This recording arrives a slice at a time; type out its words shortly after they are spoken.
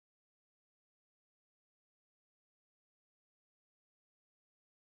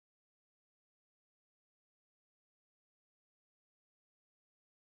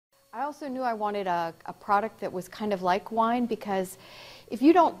I also knew I wanted a product that was kind of like wine, because if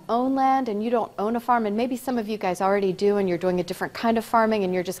you don't own land and you don't own a farm, and maybe some of you guys already do and you're doing a different kind of farming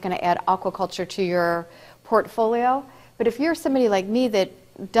and you're just going to add aquaculture to your portfolio, but if you're somebody like me that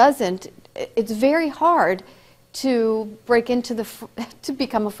doesn't, it's very hard to break into to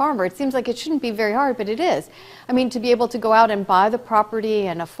become a farmer. It seems like it shouldn't be very hard, but it is. I mean, to be able to go out and buy the property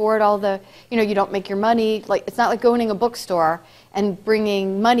and afford all the, you don't make your money, like, it's not like owning a bookstore and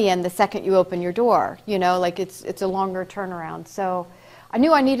bringing money in the second you open your door, like it's a longer turnaround. So I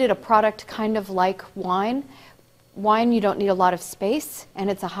knew I needed a product kind of like wine. Wine, you don't need a lot of space, and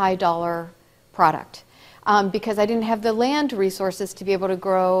it's a high dollar product. Because I didn't have the land resources to be able to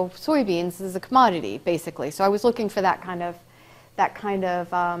grow soybeans as a commodity, basically. So I was looking for that kind of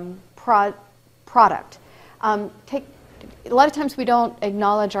product. A lot of times we don't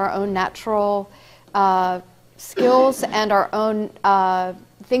acknowledge our own natural skills and our own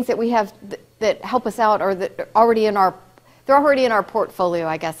things that we have that help us out, or that are already in our portfolio,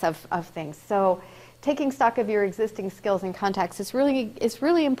 I guess, of things. So taking stock of your existing skills and contacts is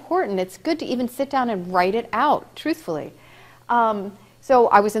really important. It's good to even sit down and write it out, truthfully. So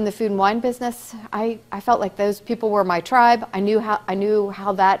I was in the food and wine business. I felt like those people were my tribe. I knew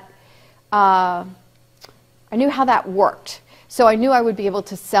how that worked. So I knew I would be able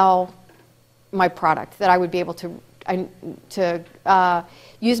to sell my product, that I would be able to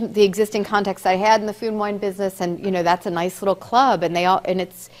use the existing contacts I had in the food and wine business, and that's a nice little club, and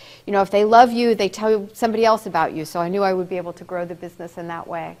it's if they love you, they tell somebody else about you. So I knew I would be able to grow the business in that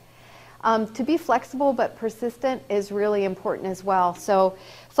way. To be flexible but persistent is really important as well. So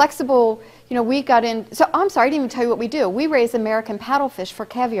flexible, we got in. So I'm sorry, I didn't even tell you what we do. We raise American paddlefish for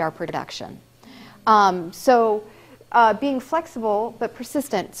caviar production. Being flexible but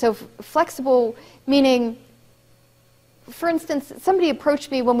persistent. So flexible meaning, for instance, somebody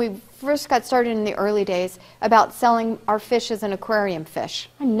approached me when we first got started in the early days about selling our fish as an aquarium fish.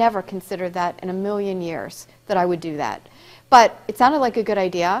 I never considered that in a million years that I would do that. But it sounded like a good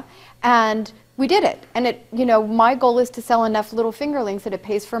idea, and we did it. And my goal is to sell enough little fingerlings that it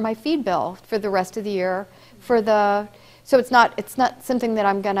pays for my feed bill for the rest of the year. So it's not something that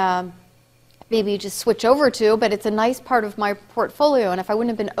I'm gonna maybe just switch over to, but it's a nice part of my portfolio. And if I wouldn't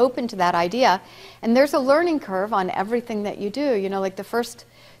have been open to that idea, and there's a learning curve on everything that you do, like the first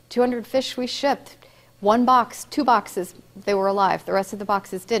 200 fish we shipped, 2 boxes, they were alive. The rest of the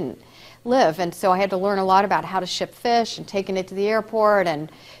boxes didn't live. And so I had to learn a lot about how to ship fish and taking it to the airport, and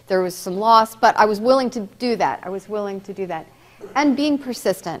there was some loss, but I was willing to do that. And being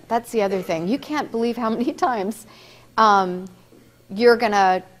persistent, that's the other thing. You can't believe how many times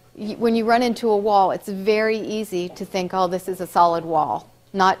when you run into a wall, it's very easy to think, oh, this is a solid wall,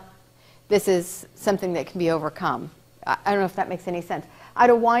 not this is something that can be overcome. I don't know if that makes any sense. I had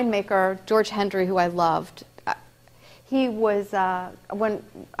a winemaker, George Hendry, who I loved. He was, when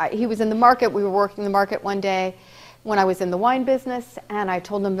he was in the market, we were working the market one day when I was in the wine business, and I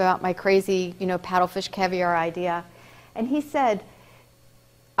told him about my crazy, paddlefish caviar idea. And he said,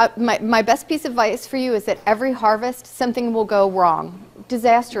 my best piece of advice for you is that every harvest, something will go wrong,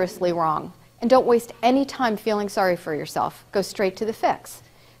 disastrously wrong. And don't waste any time feeling sorry for yourself. Go straight to the fix.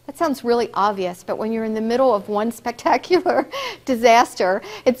 That sounds really obvious, but when you're in the middle of one spectacular disaster,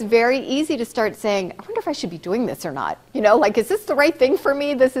 it's very easy to start saying, I wonder if I should be doing this or not. Like, is this the right thing for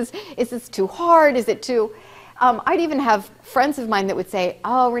me? Is this too hard? Is it too... I'd even have friends of mine that would say,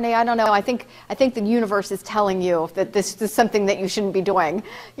 oh, Renee, I don't know, I think the universe is telling you that this is something that you shouldn't be doing,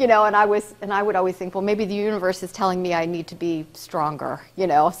 and I would always think, well, maybe the universe is telling me I need to be stronger,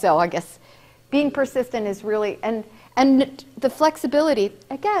 so I guess being persistent is really, and the flexibility,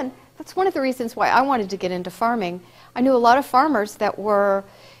 again, that's one of the reasons why I wanted to get into farming. I knew a lot of farmers that were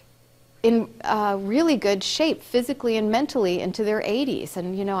in really good shape physically and mentally into their 80s.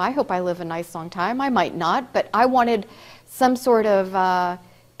 And I hope I live a nice long time. I might not, but I wanted some sort of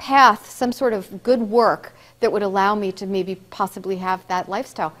path, some sort of good work that would allow me to maybe possibly have that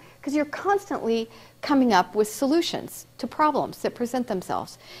lifestyle. Because you're constantly coming up with solutions to problems that present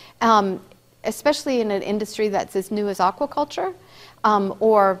themselves, especially in an industry that's as new as aquaculture.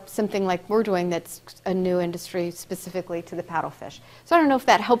 Or something like we're doing that's a new industry specifically to the paddlefish. So I don't know if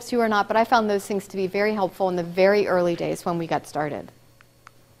that helps you or not, but I found those things to be very helpful in the very early days when we got started.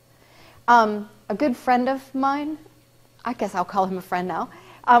 A good friend of mine, I guess I'll call him a friend now,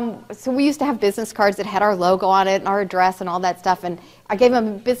 so we used to have business cards that had our logo on it and our address and all that stuff, and I gave him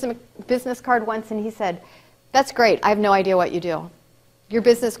a business card once, and he said, that's great, I have no idea what you do. Your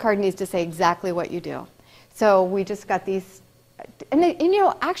business card needs to say exactly what you do. So we just got these. And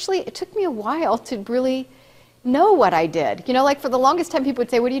actually, it took me a while to really know what I did. You know, like for the longest time people would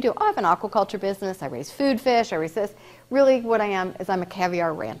say, what do you do? Oh, I have an aquaculture business, I raise food fish, I raise this. Really what I am is I'm a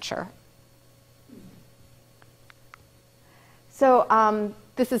caviar rancher. So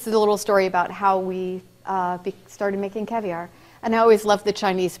this is a little story about how we started making caviar. And I always love the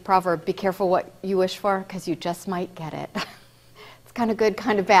Chinese proverb, be careful what you wish for, because you just might get it. It's kind of good,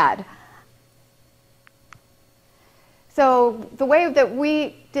 kind of bad. So the way that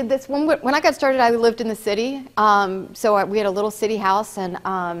we did this, when I got started, I lived in the city. So we had a little city house, and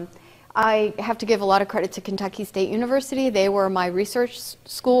I have to give a lot of credit to Kentucky State University. They were my research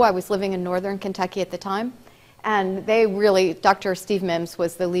school. I was living in northern Kentucky at the time. And they really, Dr. Steve Mims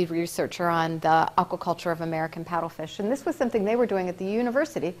was the lead researcher on the aquaculture of American paddlefish. And this was something they were doing at the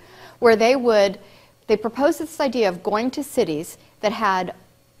university, where they proposed this idea of going to cities that had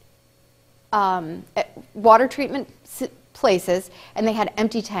water treatment places, and they had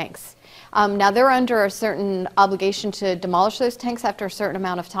empty tanks. Now they're under a certain obligation to demolish those tanks after a certain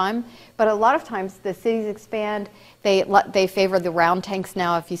amount of time, but a lot of times the cities expand. They favor the round tanks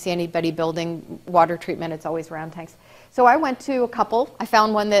now. If you see anybody building water treatment, it's always round tanks. So I went to a couple. I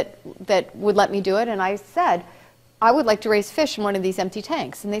found one that would let me do it, and I said, I would like to raise fish in one of these empty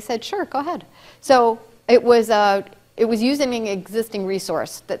tanks. And they said, sure, go ahead. So it was using an existing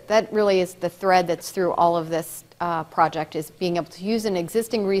resource. That really is the thread that's through all of this project, is being able to use an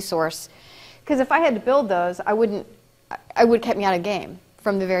existing resource. Because if I had to build those, it would have kept me out of game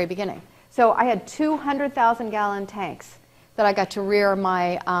from the very beginning. So I had 200,000-gallon tanks that I got to rear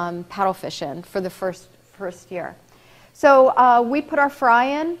my paddlefish in for the first year. So we put our fry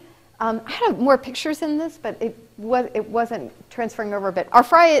in. I have more pictures in this, but it wasn't transferring over a bit. Our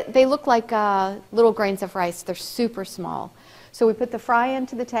fry, they look like little grains of rice. They're super small. So we put the fry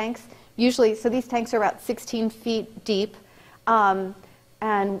into the tanks. Usually, so these tanks are about 16 feet deep. And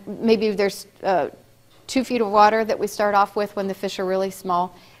maybe there's 2 feet of water that we start off with when the fish are really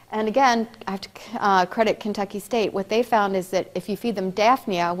small. And again, I have to credit Kentucky State. What they found is that if you feed them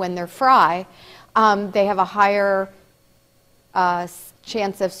Daphnia when they're fry, they have a higher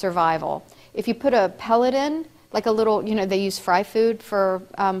chance of survival. If you put a pellet in, like a little, they use fry food for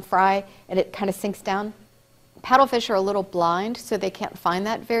fry, and it kind of sinks down. Paddlefish are a little blind, so they can't find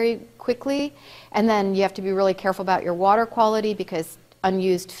that very quickly. And then you have to be really careful about your water quality, because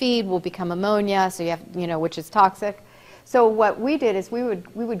unused feed will become ammonia, so you have, which is toxic. So what we did is we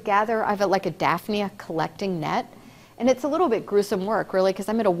would gather, I have like a Daphnia collecting net, and it's a little bit gruesome work, really, because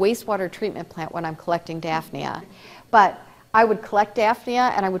I'm at a wastewater treatment plant when I'm collecting Daphnia. But I would collect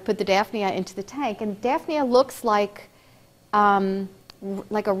Daphnia, and I would put the Daphnia into the tank, and Daphnia looks like a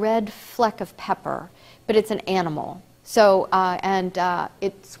red fleck of pepper, but it's an animal. So,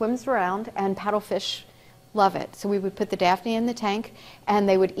 it swims around, and paddlefish love it. So we would put the Daphnia in the tank, and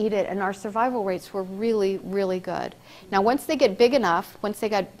they would eat it, and our survival rates were really, really good. Now, once they got big enough,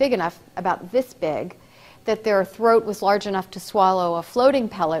 about this big, that their throat was large enough to swallow a floating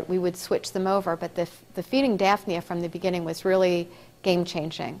pellet, we would switch them over. But the feeding Daphnia from the beginning was really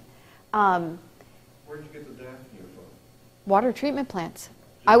game-changing. Where'd you get the Daphnia from? Water treatment plants.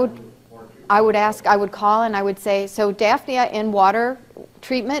 I would call, and I would say, so Daphnia in water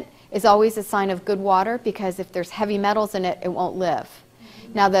treatment is always a sign of good water, because if there's heavy metals in it, it won't live.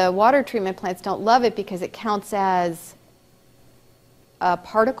 Now, the water treatment plants don't love it because it counts as a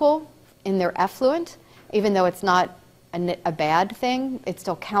particle in their effluent. Even though it's not a bad thing, it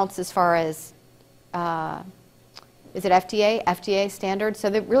still counts as far as, is it FDA? FDA standard. So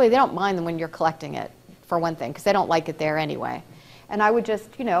they don't mind them when you're collecting it, for one thing, because they don't like it there anyway. And I would just,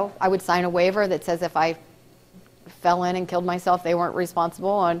 I would sign a waiver that says if I fell in and killed myself, they weren't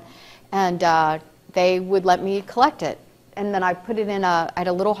responsible, and they would let me collect it. And then I put it in I had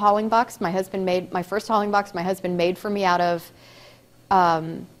a little hauling box. My first hauling box my husband made for me out of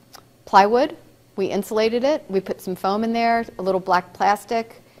plywood. We insulated it. We put some foam in there, a little black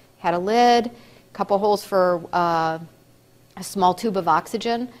plastic, had a lid, a couple holes for a small tube of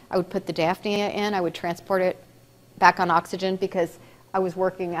oxygen. I would put the Daphnia in. I would transport it back on oxygen, because I was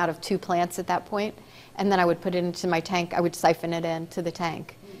working out of 2 plants at that point. And then I would put it into my tank. I would siphon it into the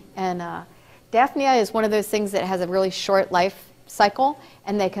tank. And Daphnia is one of those things that has a really short life cycle,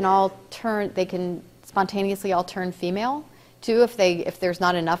 and they can spontaneously all turn female too if there's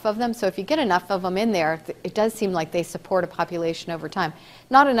not enough of them. So if you get enough of them in there, it does seem like they support a population over time.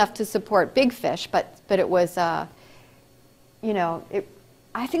 Not enough to support big fish, but it was, I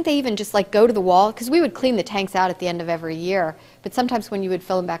think they even just go to the wall, because we would clean the tanks out at the end of every year, but sometimes when you would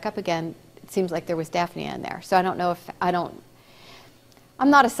fill them back up again, it seems like there was Daphnia in there. So I don't know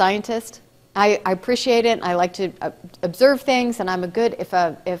I'm not a scientist, I appreciate it. I like to observe things, and I'm a good,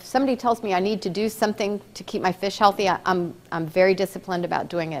 if somebody tells me I need to do something to keep my fish healthy, I'm very disciplined about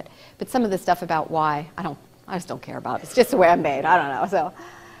doing it. But some of the stuff about why, I just don't care about. It's just the way I'm made. I don't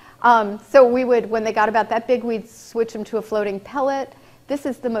know. So we would, when they got about that big, we'd switch them to a floating pellet. This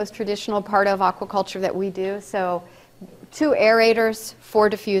is the most traditional part of aquaculture that we do. So 2 aerators, 4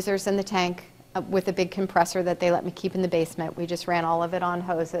 diffusers in the tank with a big compressor that they let me keep in the basement. We just ran all of it on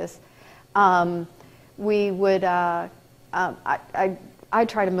hoses. We would, I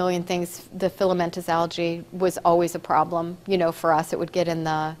tried a million things. The filamentous algae was always a problem. You know, for us, it would get in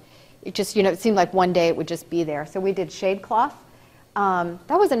the, it just, you know, it seemed like one day it would just be there. So we did shade cloth. That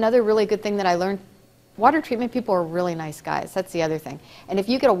was another really good thing that I learned. Water treatment people are really nice guys. That's the other thing. And if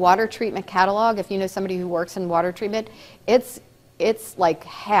you get a water treatment catalog, if you know somebody who works in water treatment, it's like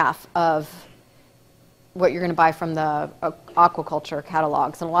half of what you're going to buy from the aquaculture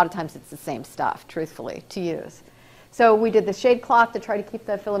catalogs. And a lot of times it's the same stuff, truthfully, to use. So we did the shade cloth to try to keep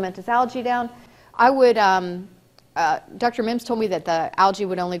the filamentous algae down. I would, Dr. Mims told me that the algae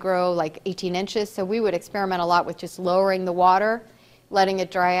would only grow like 18 inches. So we would experiment a lot with just lowering the water, letting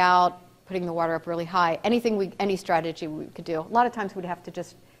it dry out, putting the water up really high. Any strategy we could do. A lot of times we'd have to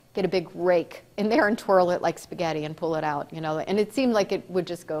just get a big rake in there and twirl it like spaghetti and pull it out, you know. And it seemed like it would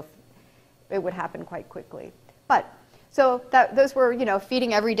just go, it would happen quite quickly. But so those were, you know,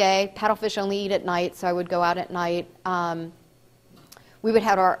 feeding every day. Paddlefish only eat at night, so I would go out at night. We would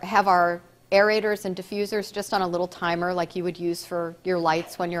have our aerators and diffusers just on a little timer like you would use for your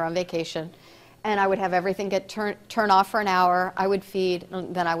lights when you're on vacation. And I would have everything get turn off for an hour. I would feed,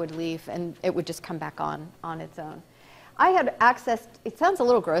 and then I would leave, and it would just come back on its own. I had access, it sounds a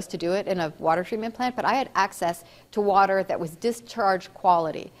little gross to do it in a water treatment plant, but I had access to water that was discharge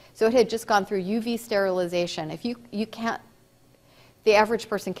quality. So it had just gone through UV sterilization. If you can't, the average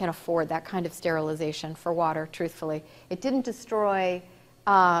person can't afford that kind of sterilization for water, truthfully. It didn't destroy,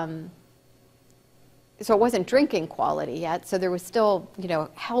 so it wasn't drinking quality yet, so there was still, you know,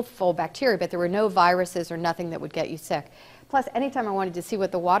 healthful bacteria, but there were no viruses or nothing that would get you sick. Plus, anytime I wanted to see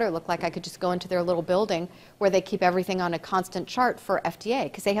what the water looked like, I could just go into their little building where they keep everything on a constant chart for FDA,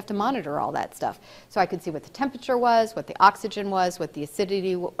 because they have to monitor all that stuff. So I could see what the temperature was, what the oxygen was, what the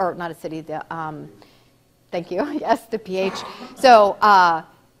acidity, or not acidity, the, thank you, yes, the pH. So,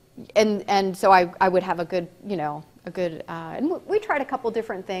 and so I would have a good, you know, and we tried a couple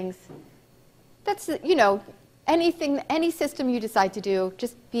different things. That's, you know, any system you decide to do,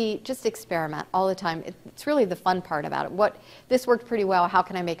 just experiment all the time. It's really the fun part about it. This worked pretty well, how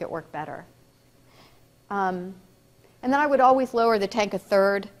can I make it work better? And then I would always lower the tank a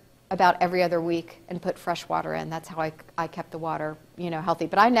third about every other week and put fresh water in. That's how I kept the water, you know, healthy.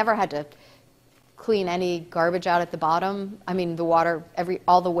 But I never had to clean any garbage out at the bottom. I mean, the water,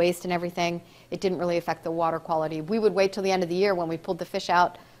 all the waste and everything, it didn't really affect the water quality. We would wait till the end of the year when we pulled the fish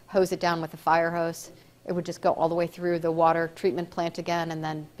out, hose it down with a fire hose. It would just go all the way through the water treatment plant again and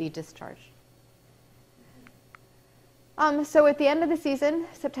then be discharged. So at the end of the season,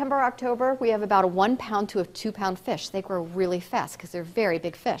 September, October, we have about a 1 pound to a 2 pound fish. They grow really fast because they're very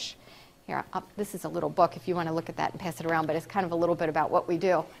big fish. Here, this is a little book if you want to look at that and pass it around, but it's kind of a little bit about what we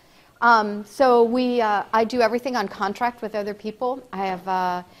do. So I do everything on contract with other people. I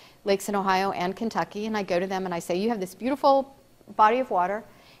have lakes in Ohio and Kentucky, and I go to them and I say, you have this beautiful body of water,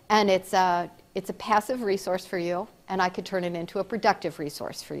 and it's a passive resource for you, and I could turn it into a productive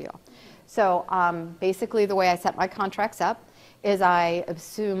resource for you. So basically the way I set my contracts up is I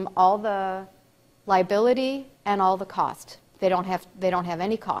assume all the liability and all the cost. They don't have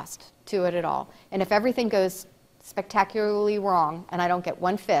any cost to it at all. And if everything goes spectacularly wrong and I don't get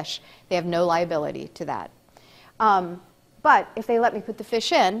one fish, they have no liability to that. But if they let me put the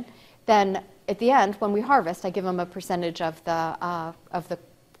fish in, then at the end, when we harvest, I give them a percentage of the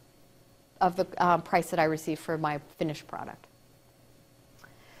price that I receive for my finished product.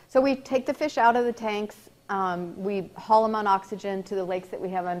 So we take the fish out of the tanks, we haul them on oxygen to the lakes that we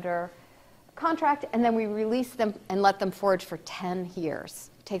have under contract, and then we release them and let them forage for 10 years.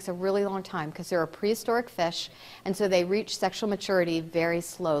 It takes a really long time because they're a prehistoric fish, and so they reach sexual maturity very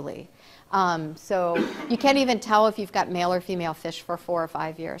slowly. So you can't even tell if you've got male or female fish for 4 or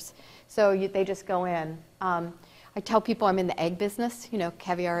 5 years. So they just go in. I tell people I'm in the egg business. You know,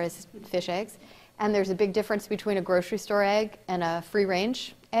 caviar is fish eggs. And there's a big difference between a grocery store egg and a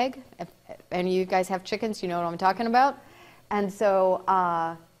free-range egg. If any of you guys have chickens, you know what I'm talking about. And so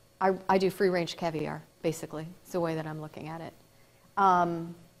I do free-range caviar, basically. It's the way that I'm looking at it.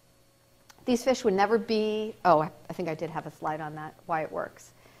 These fish would never be, oh, I think I did have a slide on that, why it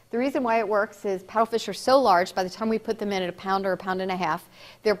works. The reason why it works is paddlefish are so large, by the time we put them in at a pound or a pound and a half,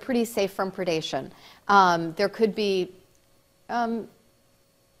 they're pretty safe from predation. There could be a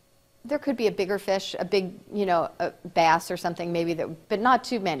bigger fish, a big, a bass or something maybe, but not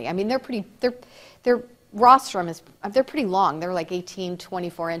too many. I mean, their rostrum they're pretty long. They're like 18,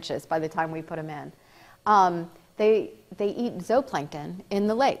 24 inches by the time we put them in. They eat zooplankton in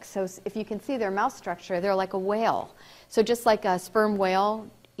the lake. So if you can see their mouth structure, they're like a whale. So just like a sperm whale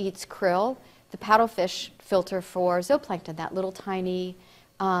eats krill, the paddlefish filter for zooplankton, that little tiny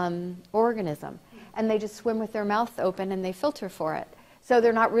organism. And they just swim with their mouth open and they filter for it. So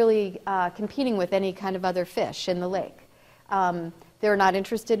they're not really competing with any kind of other fish in the lake. They're not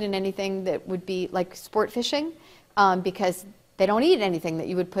interested in anything that would be like sport fishing because they don't eat anything that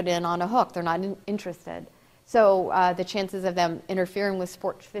you would put in on a hook. They're not interested. So the chances of them interfering with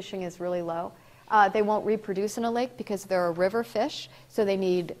sport fishing is really low. They won't reproduce in a lake because they're a river fish, so they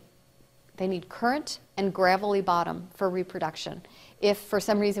need current and gravelly bottom for reproduction. If for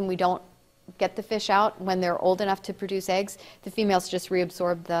some reason we don't get the fish out when they're old enough to produce eggs, the females just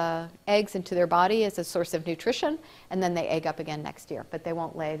reabsorb the eggs into their body as a source of nutrition, and then they egg up again next year, but they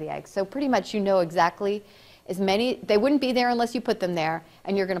won't lay the eggs. So pretty much exactly they wouldn't be there unless you put them there,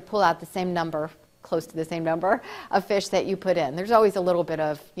 and you're going to pull out the same number, close to the same number of fish that you put in. There's always a little bit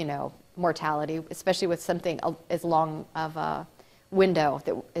of, mortality, especially with something as long of a window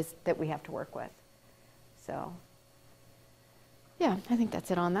that we have to work with. So, yeah, I think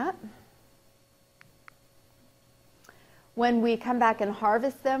that's it on that. When we come back and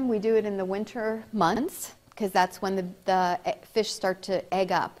harvest them, we do it in the winter months because that's when the fish start to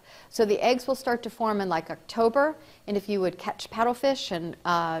egg up. So the eggs will start to form in like October, and if you would catch paddlefish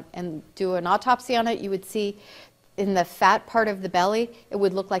and do an autopsy on it, you would see in the fat part of the belly, it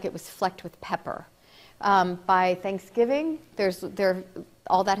would look like it was flecked with pepper. By Thanksgiving,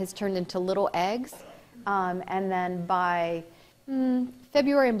 all that has turned into little eggs, and then by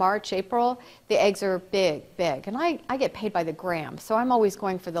February, March, April, the eggs are big, and I get paid by the gram, so I'm always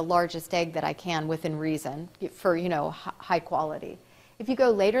going for the largest egg that I can within reason for, high quality. If you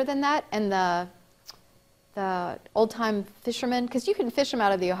go later than that, and the old-time fishermen, because you can fish them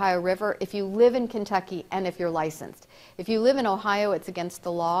out of the Ohio River if you live in Kentucky and if you're licensed. If you live in Ohio, it's against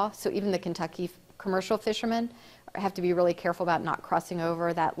the law, so even the Kentucky commercial fishermen have to be really careful about not crossing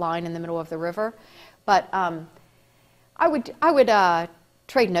over that line in the middle of the river. But I would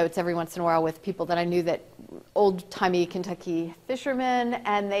trade notes every once in a while with people that I knew, that old-timey Kentucky fishermen,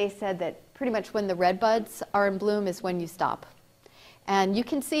 and they said that pretty much when the red buds are in bloom is when you stop. And you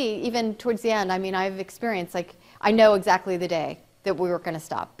can see, even towards the end, I mean, I've experienced, like, I know exactly the day that we were going to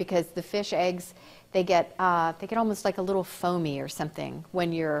stop, because the fish eggs, they get almost like a little foamy or something when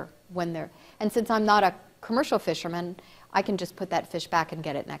they're, and since I'm not a commercial fisherman, I can just put that fish back and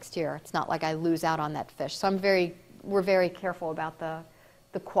get it next year. It's not like I lose out on that fish. So we're very careful about the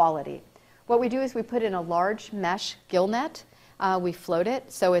quality. What we do is we put in a large mesh gill net. We float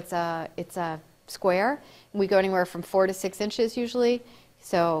it, so it's a square. We go anywhere from 4 to 6 inches usually,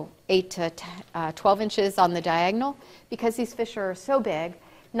 so 8 to 12 inches on the diagonal. Because these fish are so big,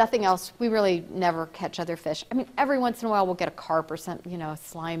 nothing else, we really never catch other fish. I mean, every once in a while we'll get a carp or some,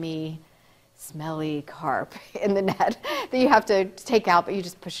 slimy, smelly carp in the net that you have to take out, but you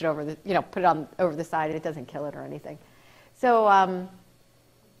just push it over the, put it on over the side. It doesn't kill it or anything. So,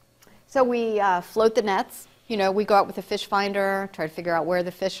 so we float the nets. We go out with a fish finder, try to figure out where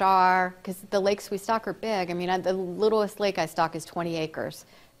the fish are, because the lakes we stock are big. I mean, the littlest lake I stock is 20 acres.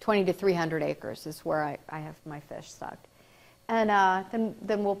 20 to 300 acres is where I have my fish stocked. And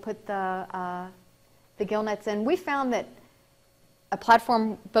then we'll put the gill nets in. We found that a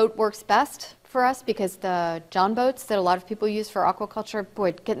platform boat works best for us, because the John boats that a lot of people use for aquaculture,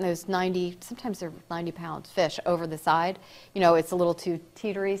 boy, getting those 90, sometimes they're 90-pound fish over the side, it's a little too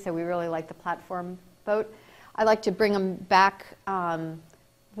teetery, so we really like the platform boat. I like to bring them back.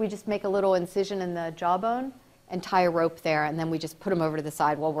 We just make a little incision in the jawbone and tie a rope there, and then we just put them over to the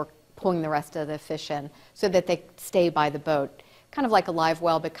side while we're pulling the rest of the fish in, so that they stay by the boat. Kind of like a live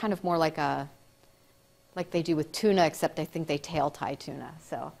well, but kind of more like they do with tuna, except I think they tail tie tuna.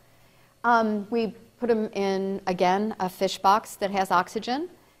 So we put them in, again, a fish box that has oxygen.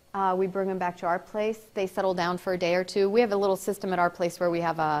 We bring them back to our place. They settle down for a day or two. We have a little system at our place where we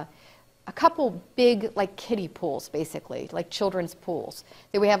have a couple big, like, kiddie pools, basically, like children's pools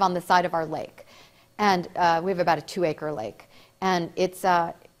that we have on the side of our lake. And we have about a 2-acre lake. And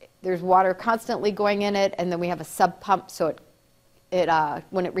there's water constantly going in it, and then we have a sub pump, so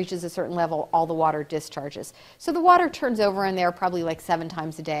when it reaches a certain level, all the water discharges. So the water turns over in there probably like 7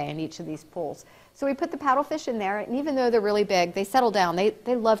 times a day in each of these pools. So we put the paddlefish in there, and even though they're really big, they settle down.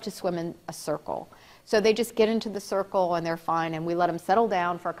 They love to swim in a circle. So they just get into the circle and they're fine, and we let them settle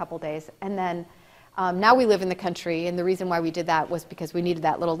down for a couple days. And then now we live in the country, and the reason why we did that was because we needed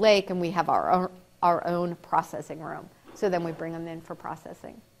that little lake, and we have our own processing room. So then we bring them in for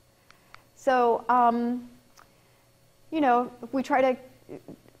processing. So, you know, we try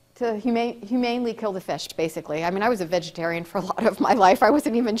to humanely kill the fish, basically. I mean, I was a vegetarian for a lot of my life. I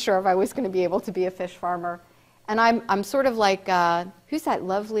wasn't even sure if I was going to be able to be a fish farmer. And I'm sort of like, who's that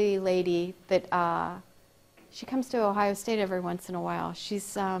lovely lady that, she comes to Ohio State every once in a while.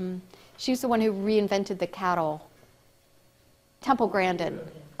 She's the one who reinvented the cattle. Temple Grandin.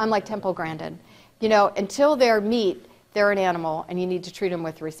 I'm like Temple Grandin. You know, until they're meat, they're an animal, and you need to treat them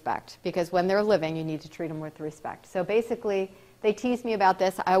with respect. Because when they're living, you need to treat them with respect. So basically, they tease me about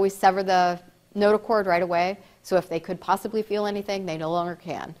this. I always sever the notochord right away. So if they could possibly feel anything, they no longer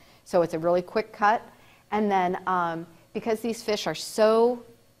can. So it's a really quick cut. And then because these fish are so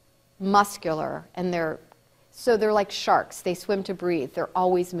muscular, and they're like sharks. They swim to breathe. They're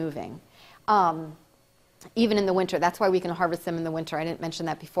always moving. Even in the winter. That's why we can harvest them in the winter. I didn't mention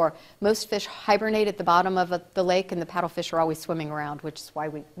that before. Most fish hibernate at the bottom of the lake, and the paddlefish are always swimming around, which is why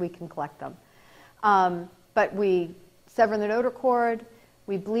we can collect them. But we sever the notochord,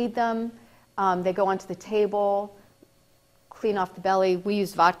 we bleed them, they go onto the table, clean off the belly. We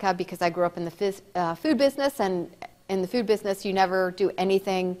use vodka because I grew up in the food business, and in the food business you never do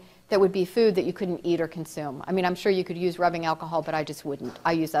anything that would be food that you couldn't eat or consume. I mean, I'm sure you could use rubbing alcohol, but I just wouldn't.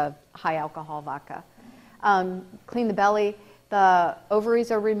 I use a high alcohol vodka. Clean the belly. The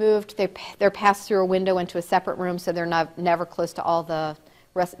ovaries are removed. They're passed through a window into a separate room, so they're never close to all the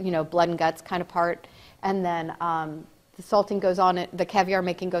rest, you know, blood and guts kind of part. And then the salting goes on, the caviar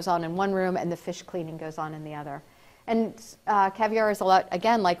making goes on in one room, and the fish cleaning goes on in the other. And caviar is a lot,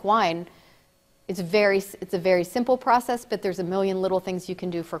 again, like wine. It's a very simple process, but there's a million little things you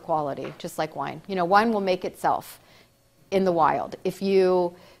can do for quality, just like wine. You know, wine will make itself in the wild. If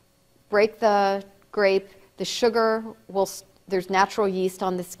you break the grape, the sugar will, there's natural yeast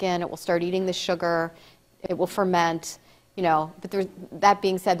on the skin. It will start eating the sugar. It will ferment, you know. But that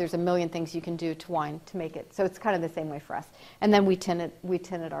being said, there's a million things you can do to wine to make it. So it's kind of the same way for us. And then we tin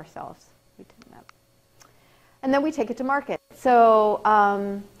it ourselves. We tin it up. And then we take it to market. So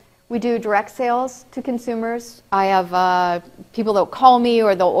we do direct sales to consumers. I have people that will call me,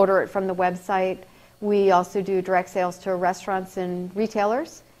 or they'll order it from the website. We also do direct sales to restaurants and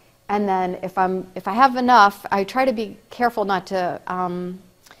retailers. And then if I have enough, I try to be careful not to,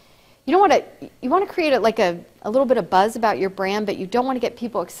 you want to create like a little bit of buzz about your brand, but you don't want to get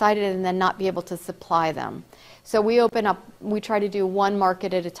people excited and then not be able to supply them. So we try to do one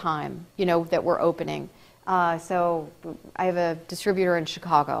market at a time, you know, that we're opening. So I have a distributor in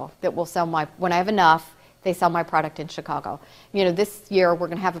Chicago that will sell when I have enough, they sell my product in Chicago. You know, this year we're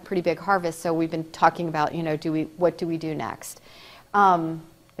going to have a pretty big harvest, so we've been talking about, you know, what do we do next?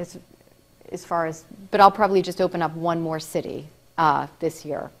 As far as, but I'll probably just open up one more city this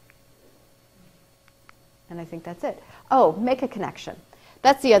year. And I think that's it. Oh, make a connection.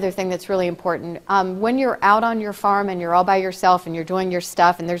 That's the other thing that's really important. When you're out on your farm and you're all by yourself and you're doing your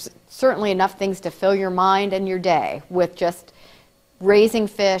stuff, and there's certainly enough things to fill your mind and your day with just raising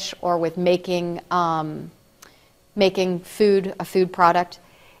fish or with making food, a food product,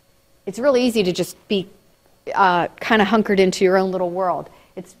 it's really easy to just be kind of hunkered into your own little world.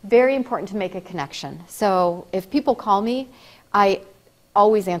 It's very important to make a connection. So if people call me, I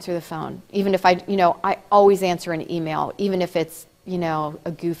always answer the phone. Even if I always answer an email, even if it's, you know,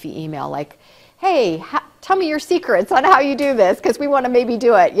 a goofy email like, hey, tell me your secrets on how you do this, because we want to maybe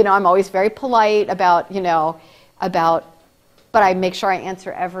do it. You know, I'm always very polite about, but I make sure I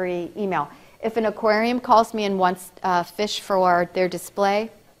answer every email. If an aquarium calls me and wants fish for their display,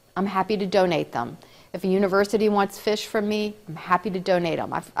 I'm happy to donate them. If a university wants fish from me, I'm happy to donate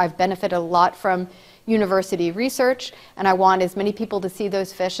them. I've benefited a lot from university research, and I want as many people to see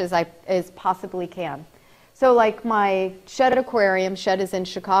those fish as possibly can. So like my Shed aquarium, Shed is in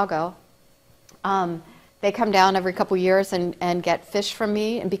Chicago, they come down every couple years and get fish from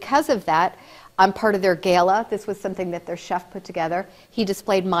me, and because of that, I'm part of their gala. This was something that their chef put together. He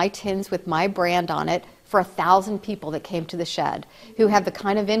displayed my tins with my brand on it for 1,000 people that came to the Shed who have the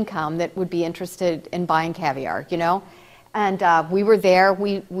kind of income that would be interested in buying caviar, you know? And we were there.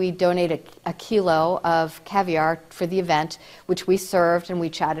 We donated a kilo of caviar for the event, which we served, and we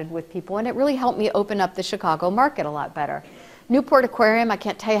chatted with people, and it really helped me open up the Chicago market a lot better. Newport Aquarium, I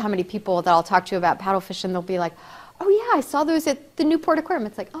can't tell you how many people that I'll talk to about paddlefish, and they'll be like, oh yeah, I saw those at the Newport Aquarium.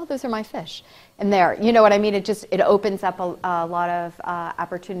 It's like, oh, those are my fish. And there, you know what I mean? It opens up a lot of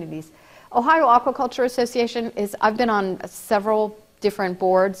opportunities. Ohio Aquaculture Association I've been on several different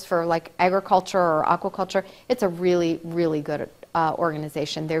boards for like agriculture or aquaculture. It's a really, really good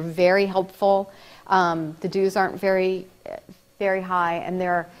organization. They're very helpful. The dues aren't very, very high, and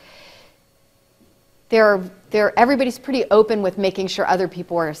everybody's pretty open with making sure other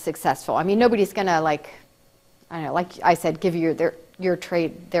people are successful. I mean, nobody's gonna like, I don't know, like I said, give you their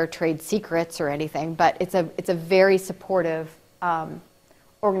trade secrets or anything, but it's a very supportive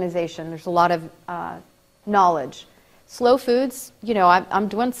organization. There's a lot of knowledge. Slow foods, you know, I'm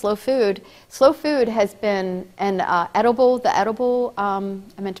doing slow food. Slow food has been, and the edible, I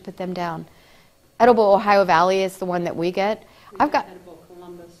meant to put them down. Edible Ohio Valley is the one that we get. I've got Edible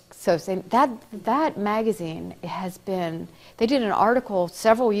Columbus. So that magazine has been, they did an article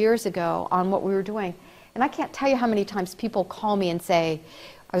several years ago on what we were doing. And I can't tell you how many times people call me and say,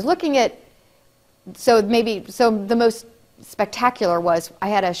 I was looking at, so the most spectacular was I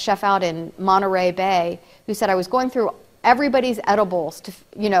had a chef out in Monterey Bay who said I was going through everybody's edibles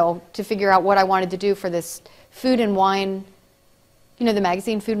to figure out what I wanted to do for this food and wine, you know, the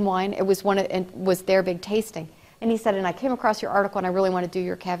magazine Food and Wine. It was their big tasting. And he said, and I came across your article and I really want to do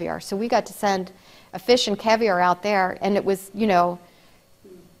your caviar. So we got to send a fish and caviar out there, and it was, you know,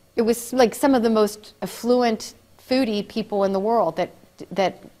 it was like some of the most affluent foodie people in the world that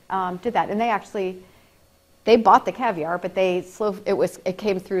did that. And they bought the caviar, but it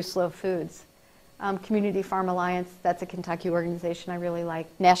came through Slow Foods. Community Farm Alliance, that's a Kentucky organization I really like.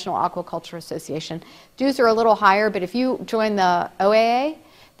 National Aquaculture Association. Dues are a little higher, but if you join the OAA,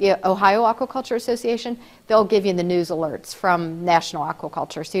 the Ohio Aquaculture Association, they'll give you the news alerts from National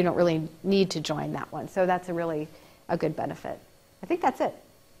Aquaculture, so you don't really need to join that one. So that's a good benefit. I think that's it.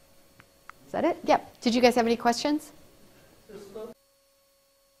 Is that it? Yep. Did you guys have any questions?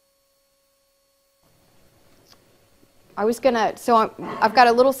 I've got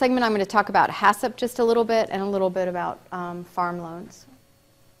a little segment I'm going to talk about HACCP just a little bit and a little bit about farm loans.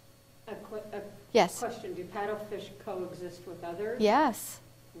 Yes. Question, do paddlefish coexist with others? Yes.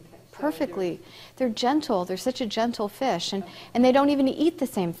 Okay, so Perfectly. They're gentle. They're such a gentle fish, and they don't even eat the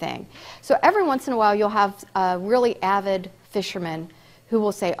same thing. So every once in a while you'll have a really avid fisherman who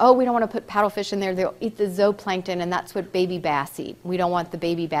will say, oh, we don't want to put paddlefish in there. They'll eat the zooplankton, and that's what baby bass eat. We don't want the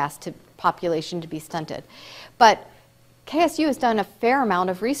baby bass population to be stunted. But KSU has done a fair amount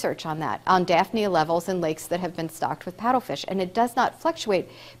of research on that, on Daphnia levels in lakes that have been stocked with paddlefish, and it does not fluctuate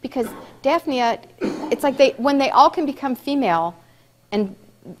because Daphnia, it's like when they all can become female, and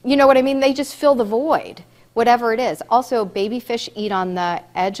you know what I mean, they just fill the void, whatever it is. Also, baby fish eat on the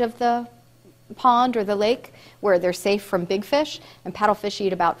edge of the pond or the lake where they're safe from big fish, and paddlefish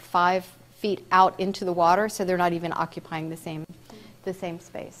eat about 5 feet out into the water, so they're not even occupying the same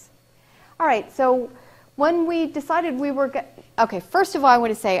space. All right, so when we decided we were okay, first of all, I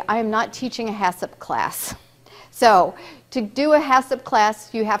want to say I am not teaching a HACCP class. So to do a HACCP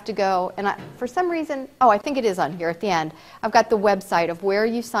class, you have to go, and for some reason, I think it is on here at the end. I've got the website of where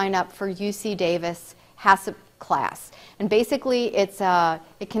you sign up for UC Davis HACCP class. And basically, it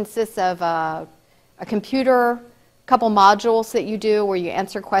consists of a computer, couple modules that you do where you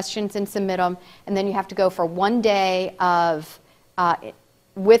answer questions and submit them, and then you have to go for 1 day of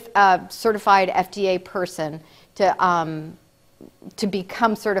with a certified FDA person to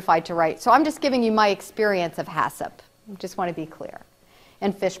become certified to write. So I'm just giving you my experience of HACCP. I just want to be clear.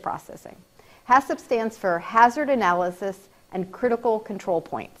 And fish processing. HACCP stands for Hazard Analysis and Critical Control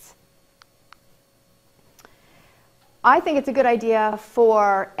Points. I think it's a good idea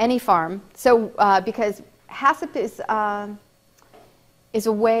for any farm. So because HACCP is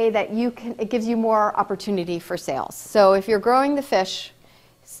a way that it gives you more opportunity for sales. So if you're growing the fish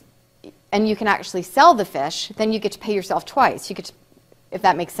and you can actually sell the fish, then you get to pay yourself twice. You get to, if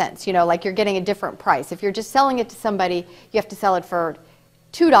that makes sense, you know, like you're getting a different price. If you're just selling it to somebody, you have to sell it for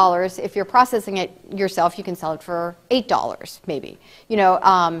 $2. If you're processing it yourself, you can sell it for $8 maybe. You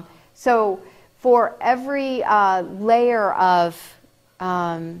know, so for every layer of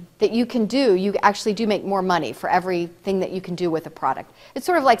that you can do, you actually do make more money for everything that you can do with a product. It's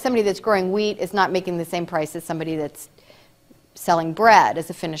sort of like somebody that's growing wheat is not making the same price as somebody that's selling bread as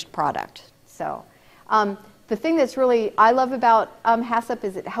a finished product. So the thing that's really I love about HACCP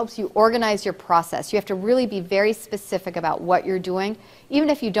is it helps you organize your process. You have to really be very specific about what you're doing. Even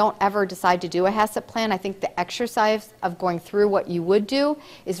if you don't ever decide to do a HACCP plan, I think the exercise of going through what you would do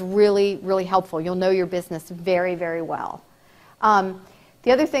is really, really helpful. You'll know your business very, very well.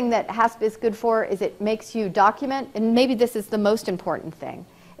 The other thing that HACCP is good for is it makes you document, and maybe this is the most important thing.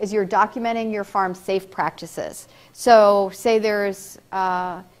 is you're documenting your farm's safe practices. So say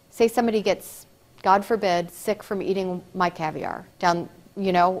say somebody gets, God forbid, sick from eating my caviar down,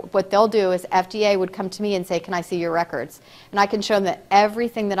 what they'll do is FDA would come to me and say, can I see your records? And I can show them that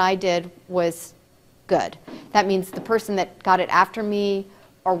everything that I did was good. That means the person that got it after me,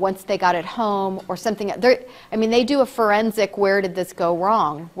 or once they got it home, or something. They do a forensic, where did this go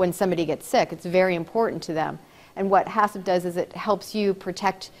wrong when somebody gets sick. It's very important to them. And what HACCP does is it helps you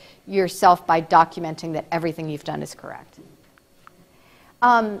protect yourself by documenting that everything you've done is correct.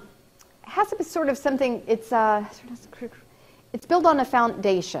 HACCP is sort of something, it's built on a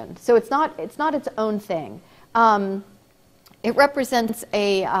foundation, so it's not its own thing. It represents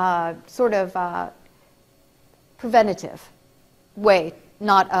a sort of preventative way,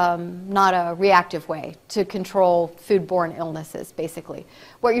 not a reactive way to control foodborne illnesses, basically.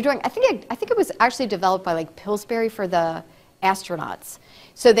 What you're doing, I think it was actually developed by like Pillsbury for the astronauts.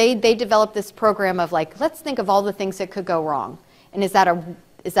 So they developed this program of like, let's think of all the things that could go wrong. And is that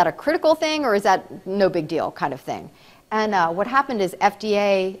a critical thing, or is that no big deal kind of thing? And what happened is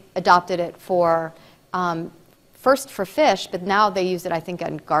FDA adopted it for, first for fish, but now they use it, I think,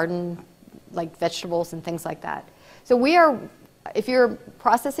 in garden, like vegetables and things like that. So if you're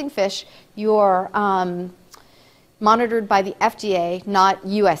processing fish, you're monitored by the FDA, not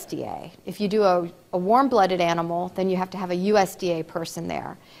USDA. If you do a warm-blooded animal, then you have to have a USDA person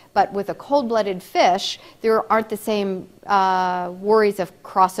there. But with a cold-blooded fish, there aren't the same worries of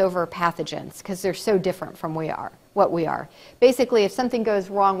crossover pathogens, because they're so different from what we are. Basically, if something goes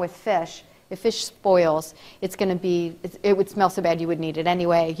wrong with fish, if fish spoils, it would smell so bad you wouldn't eat it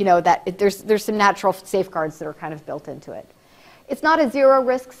anyway. There's some natural safeguards that are kind of built into it. It's not a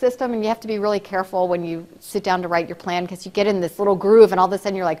zero-risk system, and you have to be really careful when you sit down to write your plan, because you get in this little groove, and all of a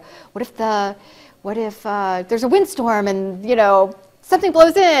sudden you're like, what if there's a windstorm and something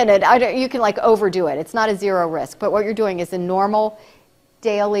blows in, and you can like overdo it. It's not a zero risk, but what you're doing is a normal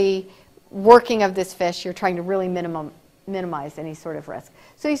daily working of this fish. You're trying to really minimize any sort of risk.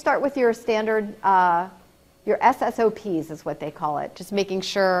 So you start with your standard, your SSOPs is what they call it, just making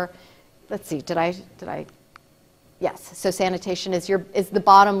sure. Let's see, did I? Yes. So sanitation is the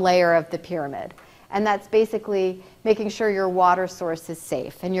bottom layer of the pyramid. And that's basically making sure your water source is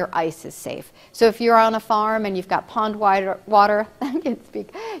safe and your ice is safe. So if you're on a farm and you've got pond water, I can't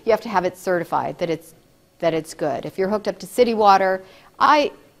speak, you have to have it certified that it's good. If you're hooked up to city water,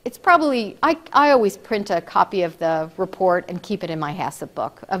 I always print a copy of the report and keep it in my HACCP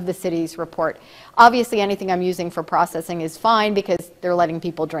book of the city's report. Obviously, anything I'm using for processing is fine because they're letting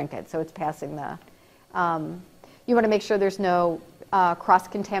people drink it, so it's passing the. You want to make sure there's no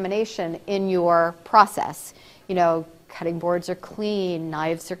cross-contamination in your process. Cutting boards are clean,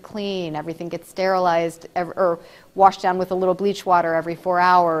 knives are clean, everything gets sterilized or washed down with a little bleach water every 4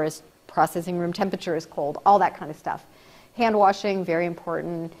 hours, processing room temperature is cold, all that kind of stuff. Hand washing, very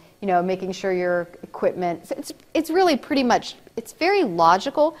important, making sure your equipment, so it's really pretty much, it's very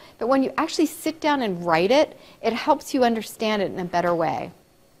logical, but when you actually sit down and write it, it helps you understand it in a better way.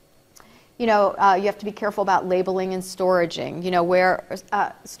 You have to be careful about labeling and storaging.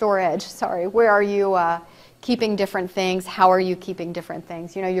 where are you keeping different things? How are you keeping different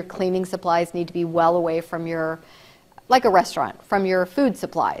things? Your cleaning supplies need to be well away from like a restaurant, from your food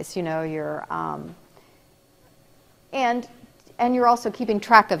supplies. And you're also keeping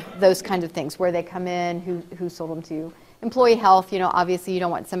track of those kinds of things, where they come in, who sold them to you. Employee health, obviously you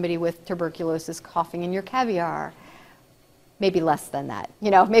don't want somebody with tuberculosis coughing in your caviar. Maybe less than that.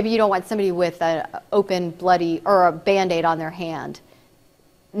 Maybe you don't want somebody with an open, bloody, or a Band-Aid on their hand,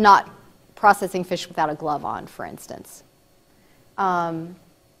 not processing fish without a glove on, for instance. You want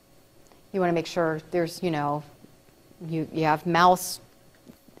to make sure there's, you have mouse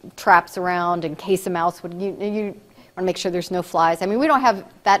traps around in case a mouse would, you want to make sure there's no flies. We don't have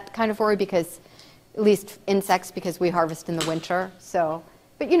that kind of worry because, at least insects, because we harvest in the winter, so.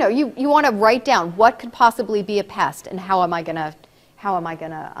 But you want to write down what could possibly be a pest, and how am I gonna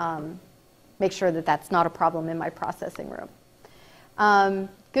make sure that that's not a problem in my processing room.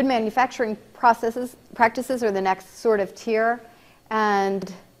 Good manufacturing practices are the next sort of tier,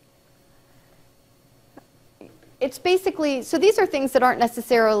 and it's basically, so these are things that aren't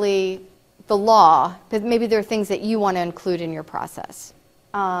necessarily the law, but maybe they're things that you want to include in your process.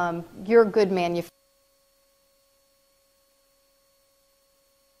 Your good manufacturing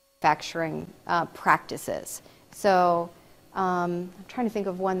practices. So I'm trying to think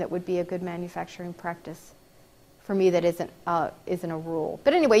of one that would be a good manufacturing practice for me that isn't a rule.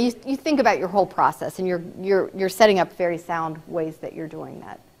 But anyway, you think about your whole process, and you're setting up very sound ways that you're doing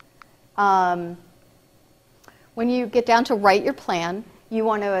that. When you get down to write your plan, you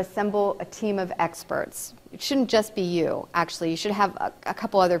want to assemble a team of experts. It shouldn't just be you, actually. You should have a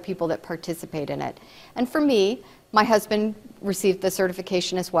couple other people that participate in it. And for me, my husband received the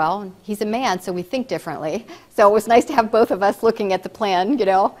certification as well. And he's a man, so we think differently. So it was nice to have both of us looking at the plan, you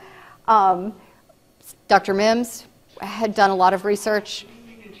know. Dr. Mims had done a lot of research.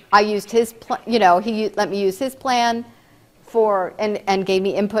 I used his, you know, he let me use his plan for, and gave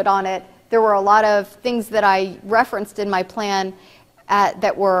me input on it. There were a lot of things that I referenced in my plan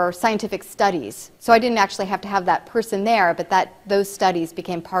that were scientific studies. So I didn't actually have to have that person there, but those studies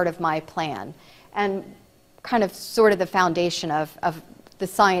became part of my plan and kind of sort of the foundation of the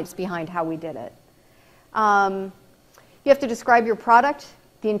science behind how we did it. You have to describe your product,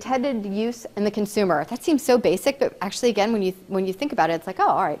 the intended use, and the consumer. That seems so basic, but actually, again, when you think about it, it's like, oh,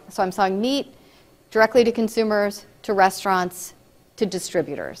 all right. So I'm selling meat directly to consumers, to restaurants, to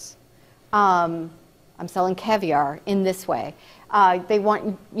distributors. I'm selling caviar in this way. They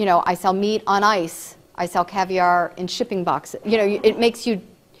want, you know, I sell meat on ice. I sell caviar in shipping boxes. You know, it makes you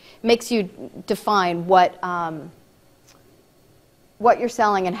define what you're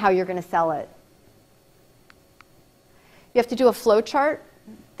selling and how you're going to sell it. You have to do a flow chart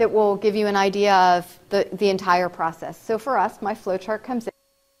that will give you an idea of the entire process. So for us, my flow chart comes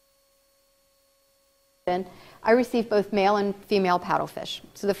in. I receive both male and female paddlefish.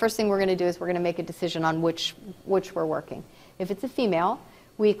 So the first thing we're going to do is we're going to make a decision on which we're working. If it's a female,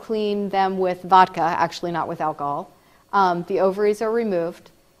 we clean them with vodka, actually not with alcohol. The ovaries are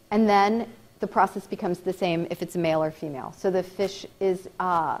removed, and then the process becomes the same if it's a male or female. So the fish is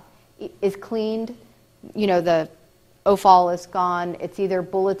cleaned, you know, the offal is gone. It's either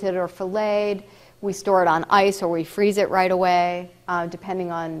bulleted or filleted. We store it on ice or we freeze it right away,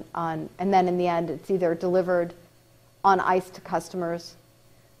 depending on, and then in the end, it's either delivered on ice to customers.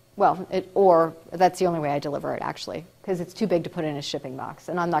 Well, or that's the only way I deliver it, actually, because it's too big to put in a shipping box,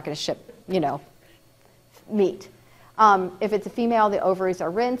 and I'm not going to ship, you know, meat. If it's a female, the ovaries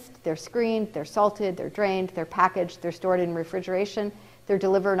are rinsed, they're screened, they're salted, they're drained, they're packaged, they're stored in refrigeration, they're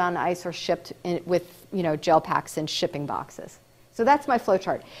delivered on ice or shipped with, you know, gel packs and shipping boxes. So that's my flow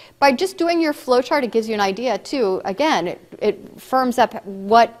chart. By just doing your flow chart, it gives you an idea, too. Again, it firms up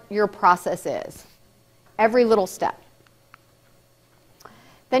what your process is, every little step.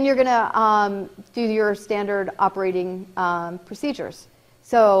 Then you're going to do your standard operating procedures.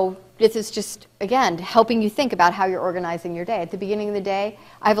 So this is just, again, helping you think about how you're organizing your day. At the beginning of the day,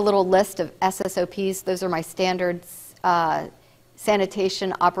 I have a little list of SSOPs. Those are my standard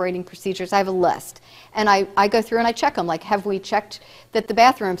sanitation operating procedures. I have a list. And I go through and I check them. Like, have we checked that the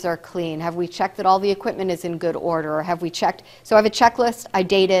bathrooms are clean? Have we checked that all the equipment is in good order? Or have we checked? So I have a checklist. I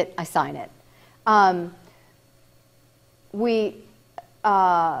date it. I sign it. We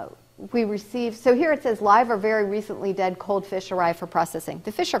receive, so here it says live or very recently dead cold fish arrive for processing.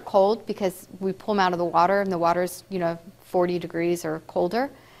 The fish are cold because we pull them out of the water and the water's, you know, 40 degrees or colder.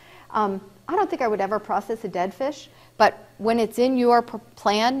 I don't think I would ever process a dead fish, but when it's in your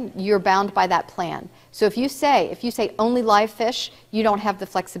plan, you're bound by that plan. So if you say only live fish, you don't have the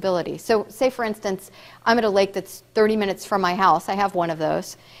flexibility. So say, for instance, I'm at a lake that's 30 minutes from my house. I have one of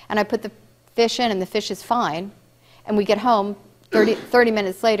those, and I put the fish in and the fish is fine, and we get home 30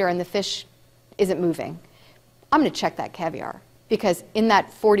 minutes later and the fish isn't moving. I'm going to check that caviar, because in that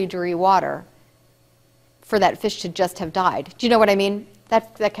 40-degree water, for that fish to just have died, do you know what I mean?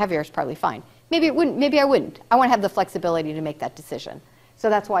 That caviar is probably fine. Maybe it wouldn't, maybe I wouldn't. I want to have the flexibility to make that decision. So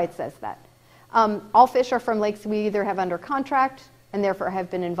that's why it says that. All fish are from lakes we either have under contract and therefore have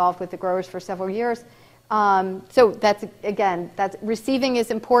been involved with the growers for several years. So that's, again, receiving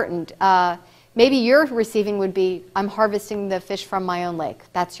is important. Maybe your receiving would be, I'm harvesting the fish from my own lake.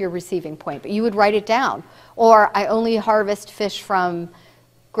 That's your receiving point. But you would write it down. Or I only harvest fish from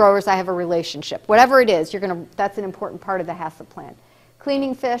growers I have a relationship. Whatever it is, that's an important part of the HACCP plan.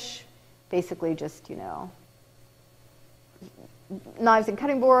 Cleaning fish, basically just, you know, knives and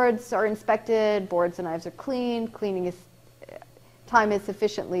cutting boards are inspected, boards and knives are cleaned, time is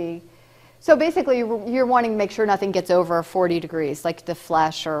sufficiently. So basically, you're wanting to make sure nothing gets over 40 degrees, like the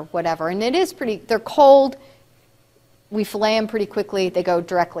flesh or whatever. And it is they're cold. We fillet them pretty quickly. They go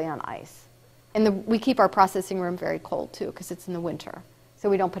directly on ice. And we keep our processing room very cold, too, because it's in the winter. So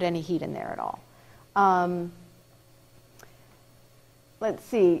we don't put any heat in there at all. Let's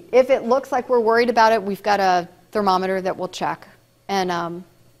see. If it looks like we're worried about it, we've got a thermometer that we'll check. And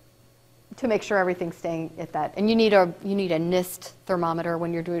to make sure everything's staying at that. And you need a NIST thermometer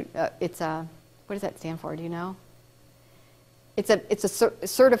when you're doing, what does that stand for, do you know? It's a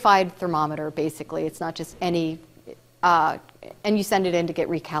certified thermometer, basically. It's not just any and you send it in to get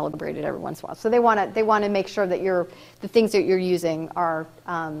recalibrated every once in a while. So they want to make sure that the things that you're using are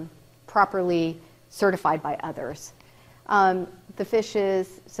properly certified by others. The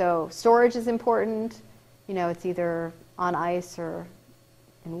fishes, so storage is important. You know, it's either on ice or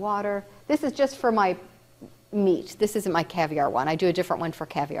in water. This is just for my meat. This isn't my caviar one. I do a different one for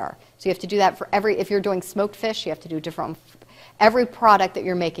caviar. So you have to do that for if you're doing smoked fish, you have to do a different one. Every product that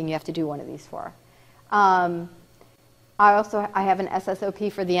you're making, you have to do one of these for. I have an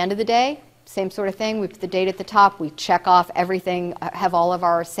SSOP for the end of the day. Same sort of thing. We put the date at the top. We check off everything, have all of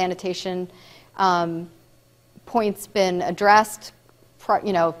our sanitation points been addressed.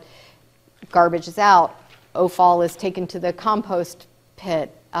 You know, garbage is out. offal is taken to the compost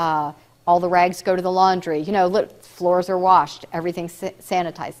pit. All the rags go to the laundry. You know, floors are washed. Everything's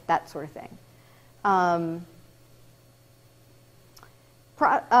sanitized. That sort of thing.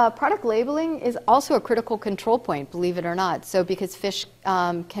 Product labeling is also a critical control point, believe it or not. So because fish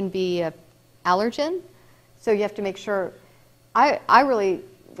can be an allergen, so you have to make sure.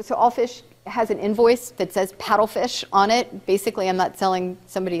 So all fish has an invoice that says paddlefish on it. Basically, I'm not selling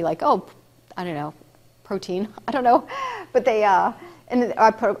somebody like, oh, I don't know, protein. I don't know, but they and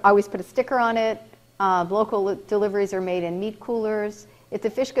I always put a sticker on it. Local deliveries are made in meat coolers. If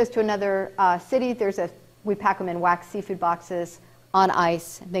the fish goes to another city, we pack them in wax seafood boxes on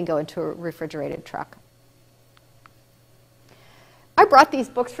ice, and then go into a refrigerated truck. I brought these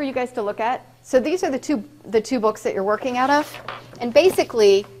books for you guys to look at. So these are the two books that you're working out of. And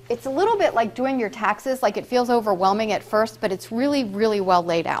basically, it's a little bit like doing your taxes. Like, it feels overwhelming at first, but it's really, really well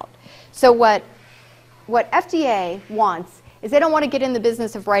laid out. So what FDA wants is they don't want to get in the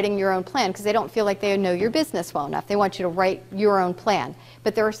business of writing your own plan because they don't feel like they know your business well enough. They want you to write your own plan.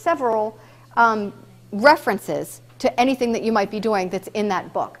 But there are several references to anything that you might be doing that's in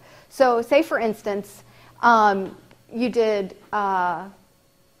that book. So say, for instance, you did, what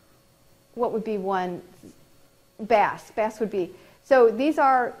would be one? Bass. Bass would be. So these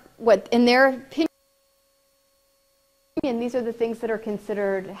are what, in their opinion, these are the things that are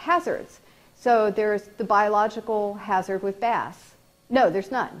considered hazards. So there's the biological hazard with bass. No,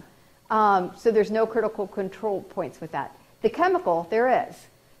 there's none. So there's no critical control points with that. The chemical, there is.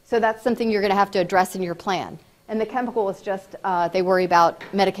 So that's something you're going to have to address in your plan. And the chemical is just, they worry about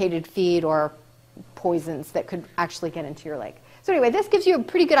medicated feed or poisons that could actually get into your lake. So anyway, this gives you a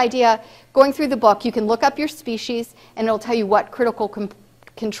pretty good idea. Going through the book, you can look up your species, and it'll tell you what critical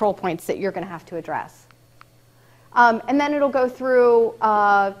control points that you're going to have to address. And then it'll go through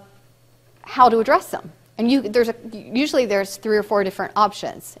how to address them. And usually there's 3 or 4 different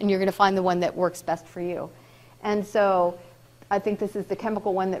options, and you're going to find the one that works best for you. And so I think this is the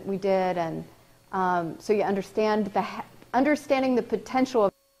chemical one that we did, and so you understanding the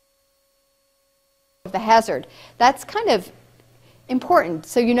potential of the hazard. That's kind of important,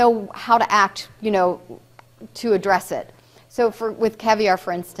 so you know how to act, you know, to address it. So with caviar,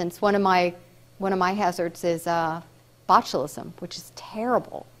 for instance, one of my hazards is botulism, which is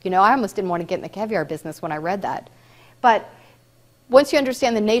terrible. You know, I almost didn't want to get in the caviar business when I read that. But once you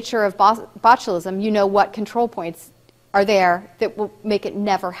understand the nature of botulism, you know what control points are there that will make it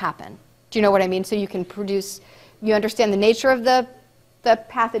never happen. Do you know what I mean? So you can you understand the nature of the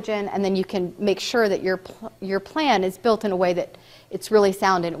pathogen, and then you can make sure that your plan is built in a way that it's really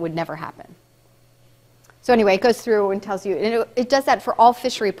sound and it would never happen. So anyway, it goes through and tells you, and it does that for all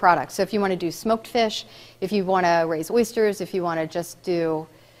fishery products. So if you want to do smoked fish, if you want to raise oysters, if you want to just do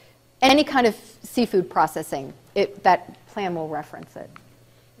any kind of seafood processing, that plan will reference it.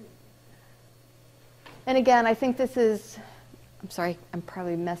 And again, I think this is, I'm sorry, I'm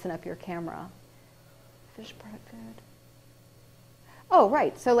probably messing up your camera. Fish product good. Oh,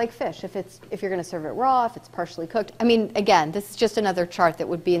 right, so like fish, if you're going to serve it raw, if it's partially cooked. I mean, again, this is just another chart that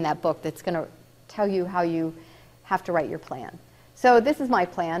would be in that book that's going to tell you how you have to write your plan. So this is my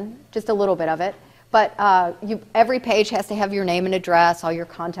plan, just a little bit of it. But every page has to have your name and address, all your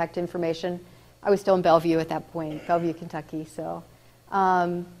contact information. I was still in Bellevue at that point, Bellevue, Kentucky. So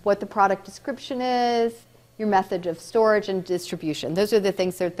what the product description is, your method of storage and distribution. Those are the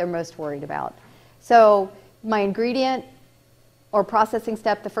things that they're most worried about. So my ingredient or processing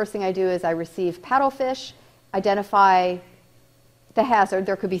step, the first thing I do is I receive paddlefish, identify the hazard.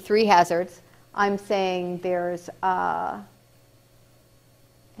 There could be 3 hazards. I'm saying there's any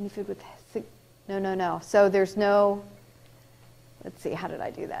food with, no. So there's no, let's see, how did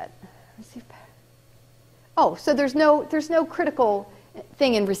I do that? Oh, so there's no critical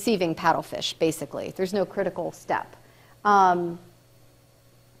thing in receiving paddlefish, basically. There's no critical step. There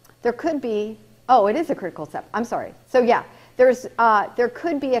could be, oh, it is a critical step. I'm sorry. So yeah, there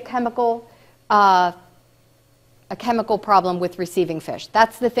could be a chemical a chemical problem with receiving fish.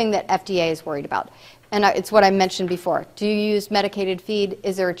 That's the thing that FDA is worried about. And it's what I mentioned before. Do you use medicated feed?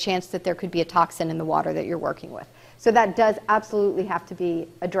 Is there a chance that there could be a toxin in the water that you're working with? So that does absolutely have to be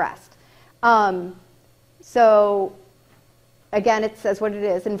addressed. So again, it says what it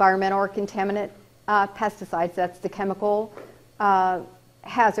is, environmental or contaminant pesticides. That's the chemical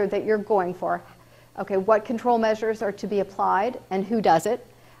hazard that you're going for. Okay, what control measures are to be applied and who does it?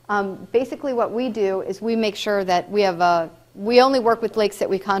 Basically what we do is we make sure that we only work with lakes that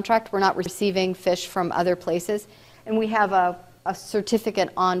we contract. We're not receiving fish from other places. And we have a certificate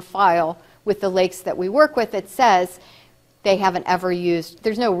on file with the lakes that we work with that says they haven't ever used,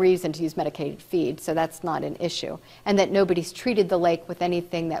 there's no reason to use medicated feed, so that's not an issue. And that nobody's treated the lake with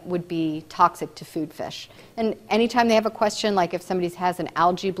anything that would be toxic to food fish. And anytime they have a question, like if somebody has an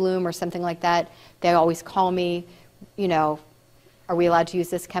algae bloom or something like that, they always call me, you know, are we allowed to use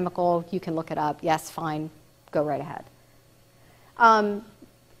this chemical? You can look it up. Yes, fine, go right ahead.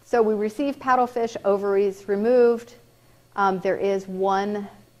 So we receive paddlefish, ovaries removed. There is one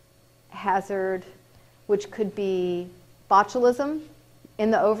hazard, which could be botulism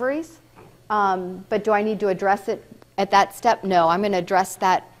in the ovaries. But do I need to address it at that step? No, I'm going to address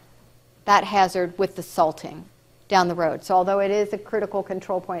that hazard with the salting down the road. So although it is a critical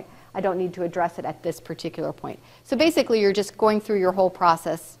control point, I don't need to address it at this particular point. So basically, you're just going through your whole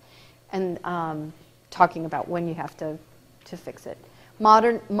process and talking about when you have to fix it.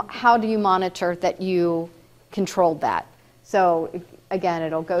 How do you monitor that you controlled that? So again,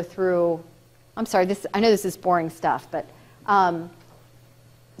 it'll go through, I'm sorry, I know this is boring stuff, but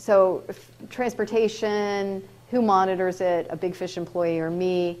so transportation, who monitors it, a big fish employee or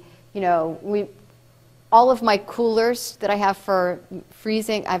me, you know, all of my coolers that I have for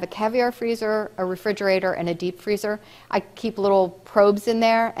freezing, I have a caviar freezer, a refrigerator, and a deep freezer. I keep little probes in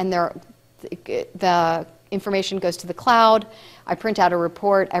there, and the information goes to the cloud. I print out a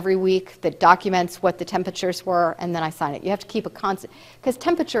report every week that documents what the temperatures were, and then I sign it. You have to keep a constant, because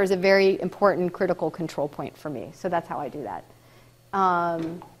temperature is a very important critical control point for me, so that's how I do that.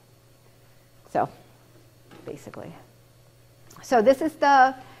 So, basically. So this is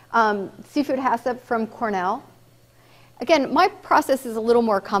the seafood HACCP from Cornell. Again, my process is a little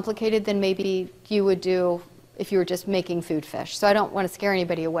more complicated than maybe you would do if you were just making food fish, so I don't want to scare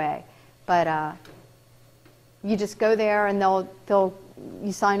anybody away, but you just go there and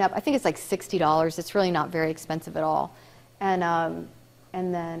you sign up. I think it's like $60. It's really not very expensive at all, and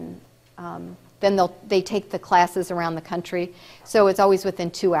then they take the classes around the country. So it's always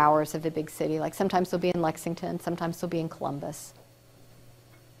within 2 hours of a big city. Like sometimes they'll be in Lexington, sometimes they'll be in Columbus.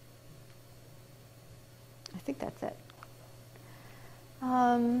 I think that's it.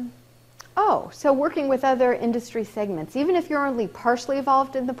 So working with other industry segments. Even if you're only partially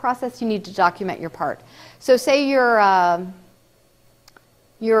involved in the process, you need to document your part. So say you're a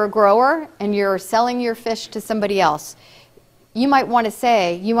grower and you're selling your fish to somebody else. You might want to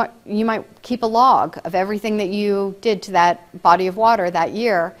say, you might keep a log of everything that you did to that body of water that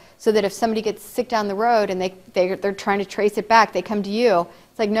year, so that if somebody gets sick down the road and they're trying to trace it back, they come to you.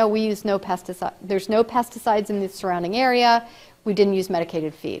 It's like, no, we use no pesticide. There's no pesticides in the surrounding area. We didn't use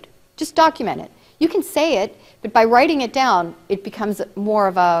medicated feed. Just document it. You can say it, but by writing it down, it becomes more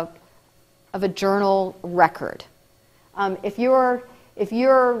of a journal record. If you're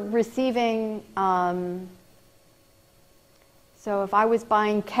receiving, so if I was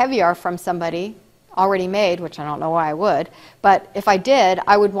buying caviar from somebody already made, which I don't know why I would, but if I did,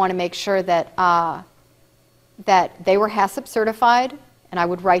 I would want to make sure that that they were HACCP certified, and I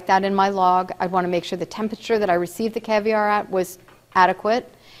would write that in my log. I'd want to make sure the temperature that I received the caviar at was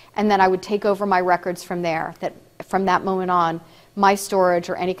adequate, and then I would take over my records from there. That from that moment on, my storage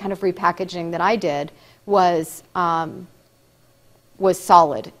or any kind of repackaging that I did was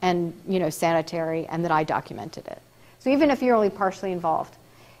solid and sanitary, and that I documented it. So even if you're only partially involved,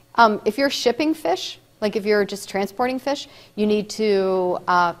 if you're shipping fish, like if you're just transporting fish, you need to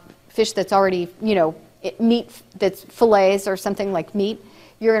fish that's already meat that's fillets or something like meat.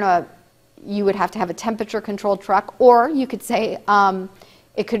 You would have to have a temperature controlled truck, or you could say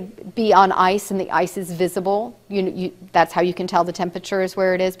it could be on ice and the ice is visible. That's how you can tell the temperature is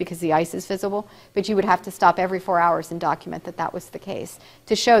where it is, because the ice is visible. But you would have to stop every 4 hours and document that that was the case,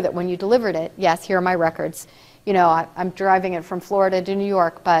 to show that when you delivered it, yes, here are my records. I'm driving it from Florida to New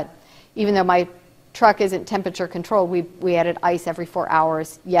York, but even though my truck isn't temperature controlled, we added ice every 4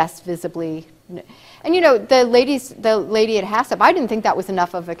 hours, yes, visibly. And the lady at HACCP, I didn't think that was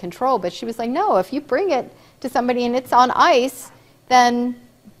enough of a control, but she was like, no, if you bring it to somebody and it's on ice, then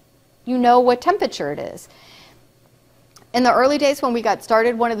you know what temperature it is. In the early days when we got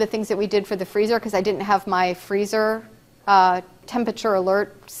started, one of the things that we did for the freezer, because I didn't have my freezer temperature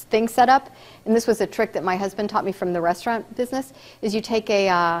alert thing set up, and this was a trick that my husband taught me from the restaurant business, is you take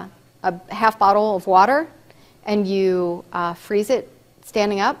a half bottle of water and you freeze it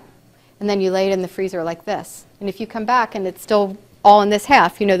standing up, and then you lay it in the freezer like this. And if you come back and it's still all in this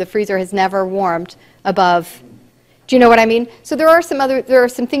half, you know the freezer has never warmed above. Do you know what I mean? So there are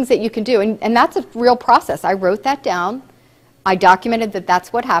some things that you can do, and that's a real process. I wrote that down. I documented that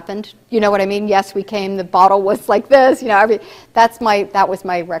that's what happened. You know what I mean? Yes, we came, the bottle was like this, you know, that was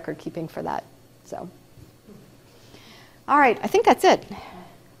my record keeping for that. So, all right, I think that's it.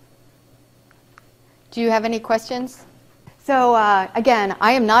 Do you have any questions? So again,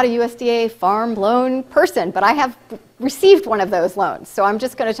 I am not a USDA farm loan person, but I have received one of those loans. So I'm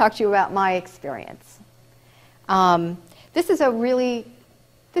just going to talk to you about my experience. This is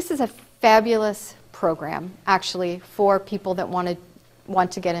a fabulous program, actually, for people that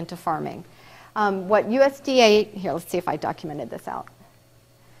want to get into farming. What USDA, here, let's see if I documented this out.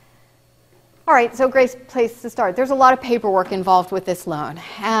 All right, so great place to start. There's a lot of paperwork involved with this loan.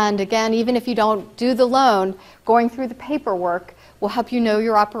 And again, even if you don't do the loan, going through the paperwork will help you know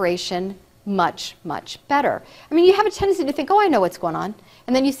your operation much, much better. I mean, you have a tendency to think, oh, I know what's going on.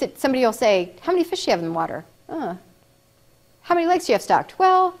 And then somebody will say, how many fish do you have in the water? How many legs do you have stocked?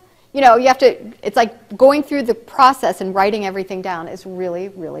 Well, you know, you have to, it's like going through the process and writing everything down is really,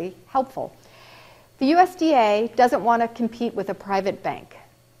 really helpful. The USDA doesn't want to compete with a private bank,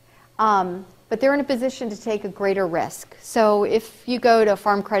 but they're in a position to take a greater risk. So if you go to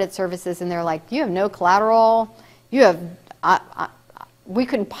Farm Credit Services and they're like, you have no collateral, we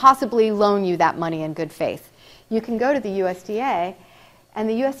couldn't possibly loan you that money in good faith. You can go to the USDA, and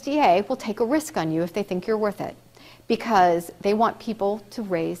the USDA will take a risk on you if they think you're worth it, because they want people to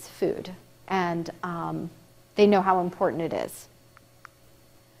raise food, and they know how important it is.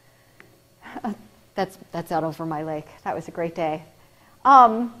 That's out over my lake. That was a great day.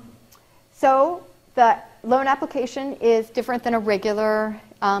 So the loan application is different than a regular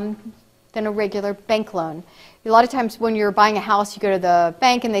bank loan. A lot of times when you're buying a house, you go to the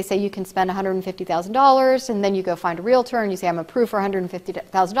bank and they say you can spend $150,000, and then you go find a realtor and you say I'm approved for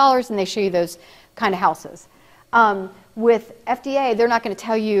 $150,000, and they show you those kind of houses. With FDA, they're not going to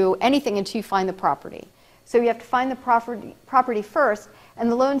tell you anything until you find the property. So you have to find the property first,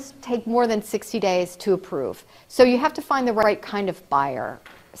 and the loans take more than 60 days to approve. So you have to find the right kind of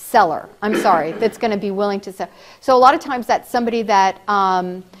seller, that's going to be willing to sell. So a lot of times that's somebody that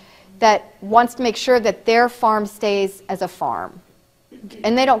wants to make sure that their farm stays as a farm.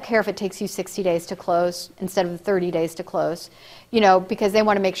 And they don't care if it takes you 60 days to close instead of 30 days to close, you know, because they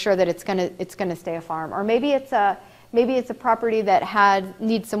want to make sure that it's going to stay a farm. Or maybe it's a property that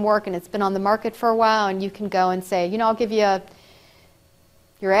needs some work and it's been on the market for a while, and you can go and say, you know, I'll give you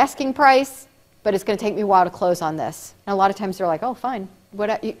your asking price, but it's going to take me a while to close on this. And a lot of times they're like, oh, fine.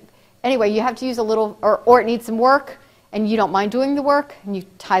 Anyway, you have to use a little, or it needs some work, and you don't mind doing the work, and you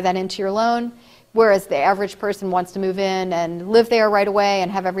tie that into your loan. Whereas the average person wants to move in and live there right away and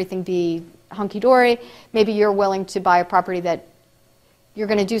have everything be hunky-dory. Maybe you're willing to buy a property that you're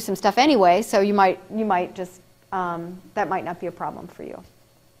going to do some stuff anyway, so you might just, that might not be a problem for you.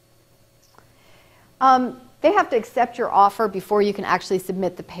 They have to accept your offer before you can actually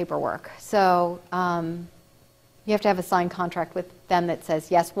submit the paperwork. So you have to have a signed contract with them that says,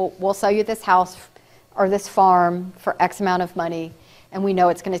 yes, we'll sell you this house or this farm for X amount of money, and we know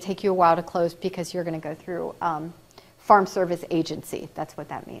it's going to take you a while to close because you're going to go through Farm Service Agency. That's what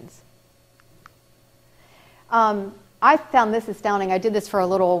that means. I found this astounding. I did this for a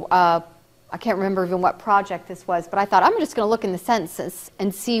little, I can't remember even what project this was, but I thought I'm just going to look in the census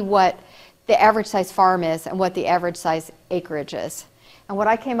and see what the average size farm is and what the average size acreage is. And what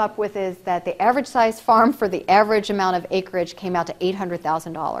I came up with is that the average size farm for the average amount of acreage came out to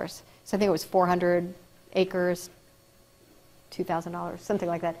 $800,000. So I think it was 400 acres, $2,000, something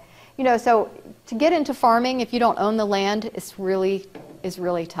like that. You know, so to get into farming, if you don't own the land, is really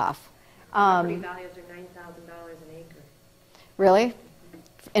tough. Property values are $9,000 an acre. Really?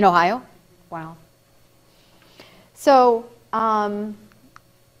 In Ohio? Wow. So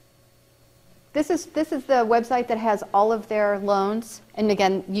this is the website that has all of their loans, and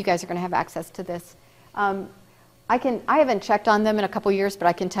again, you guys are going to have access to this. I haven't checked on them in a couple years, but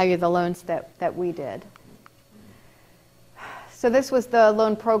I can tell you the loans that we did. So this was the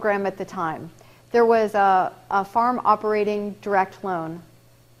loan program at the time. There was a farm operating direct loan.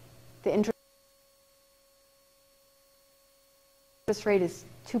 The interest rate is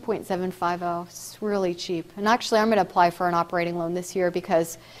 2.750. It's really cheap. And actually, I'm going to apply for an operating loan this year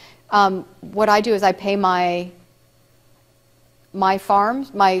because what I do is I pay my my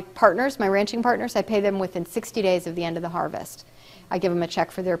farms, my partners, my ranching partners, I pay them within 60 days of the end of the harvest. I give them a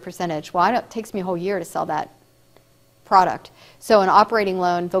check for their percentage. Well, it takes me a whole year to sell that product. So an operating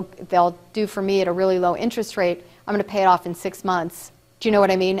loan, they'll do for me at a really low interest rate. I'm going to pay it off in 6 months. Do you know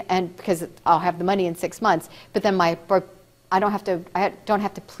what I mean? And because I'll have the money in 6 months, but then I don't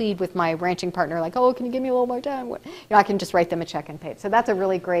have to plead with my ranching partner like, oh, can you give me a little more time? You know, I can just write them a check and pay it. So that's a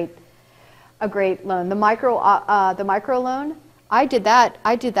really great loan. The micro loan, I did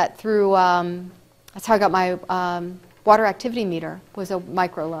that through. That's how I got my water activity meter. Was a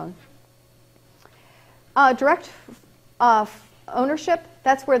micro loan. Direct ownership.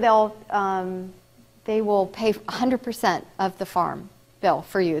 That's where they will pay 100% of the farm bill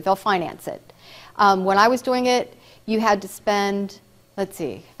for you. They'll finance it. When I was doing it, you had to spend, let's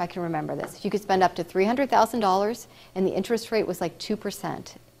see if I can remember this. You could spend up to $300,000 and the interest rate was like 2%.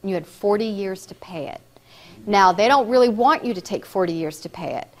 And you had 40 years to pay it. Now, they don't really want you to take 40 years to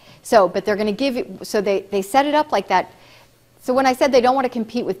pay it. So, but they're going to give you, so they set it up like that. So when I said they don't want to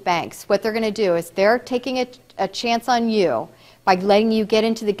compete with banks, what they're going to do is they're taking a chance on you by letting you get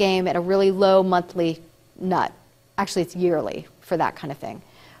into the game at a really low monthly nut. Actually, it's yearly for that kind of thing.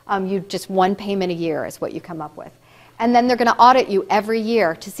 You just one payment a year is what you come up with. And then they're going to audit you every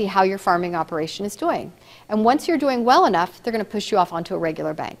year to see how your farming operation is doing. And once you're doing well enough, they're going to push you off onto a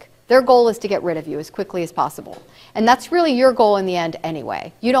regular bank. Their goal is to get rid of you as quickly as possible. And that's really your goal in the end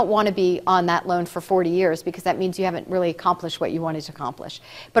anyway. You don't want to be on that loan for 40 years because that means you haven't really accomplished what you wanted to accomplish.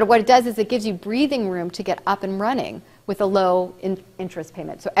 But what it does is it gives you breathing room to get up and running with a low interest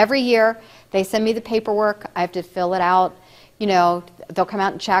payment. So every year they send me the paperwork. I have to fill it out. You know, they'll come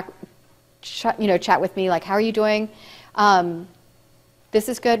out and chat with me like, how are you doing? This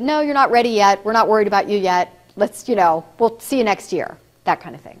is good. No, you're not ready yet. We're not worried about you yet. Let's, we'll see you next year. That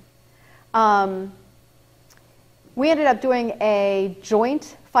kind of thing. We ended up doing a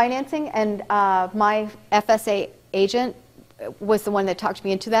joint financing, and my FSA agent was the one that talked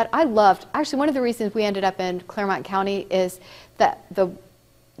me into that. Actually, one of the reasons we ended up in Claremont County is that the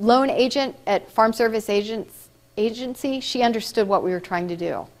loan agent at Farm Service Agency, she understood what we were trying to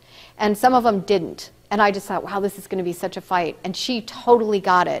do. And some of them didn't. And I just thought, wow, this is going to be such a fight. And she totally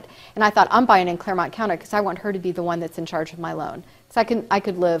got it. And I thought, I'm buying in Claremont County because I want her to be the one that's in charge of my loan. So I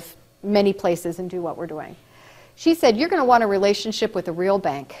could live many places and do what we're doing. She said, you're going to want a relationship with a real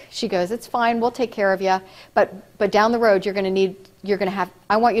bank. She goes, it's fine, we'll take care of you. But down the road,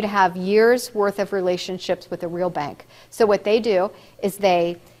 I want you to have years worth of relationships with a real bank. So what they do is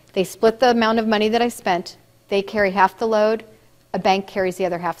they split the amount of money that I spent. They carry half the load. A bank carries the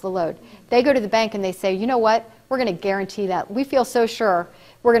other half of the load. They go to the bank and they say, you know what, we're going to guarantee that. We feel so sure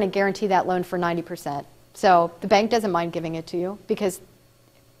we're going to guarantee that loan for 90%. So the bank doesn't mind giving it to you because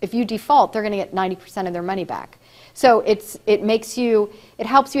if you default, they're going to get 90% of their money back. So it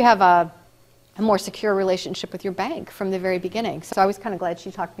helps you have a more secure relationship with your bank from the very beginning. So I was kind of glad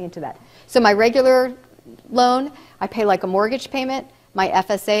she talked me into that. So my regular loan, I pay like a mortgage payment. My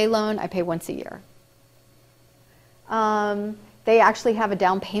FSA loan, I pay once a year. They actually have a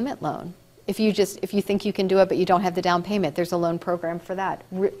down payment loan. If you think you can do it but you don't have the down payment, there's a loan program for that.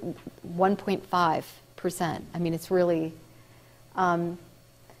 1.5%. I mean, it's really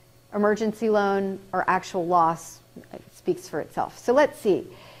emergency loan or actual loss speaks for itself. So let's see.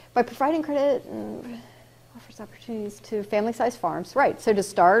 By providing credit offers opportunities to family-sized farms, right? So to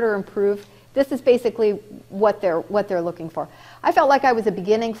start or improve, this is basically what they're looking for. I felt like I was a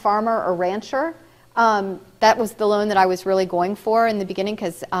beginning farmer or rancher. That was the loan that I was really going for in the beginning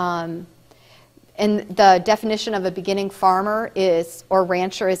because and the definition of a beginning farmer or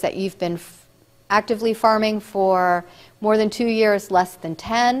rancher is that you've been actively farming for more than 2 years, less than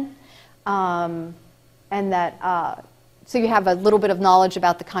 10, and that so you have a little bit of knowledge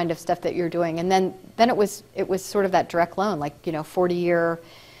about the kind of stuff that you're doing. And then it was sort of that direct loan, like 40-year,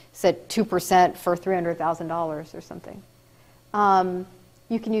 said 2% for $300,000 or something.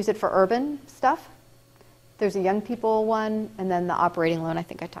 You can use it for urban stuff. There's a young people one, and then the operating loan I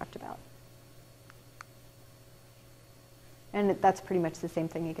think I talked about. And that's pretty much the same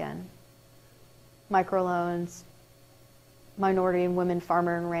thing again. Microloans, minority and women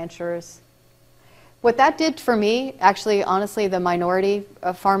farmer and ranchers. What that did for me, actually, honestly, the minority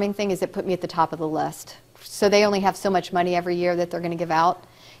of farming thing is it put me at the top of the list. So they only have so much money every year that they're going to give out.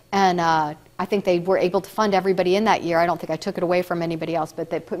 And I think they were able to fund everybody in that year. I don't think I took it away from anybody else, but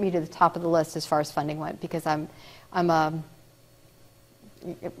they put me to the top of the list as far as funding went because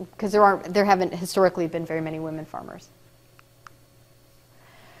because there haven't historically been very many women farmers.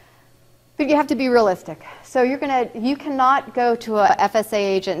 But you have to be realistic. So you cannot go to a FSA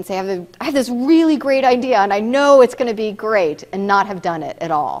agent and say, I have this really great idea and I know it's going to be great, and not have done it at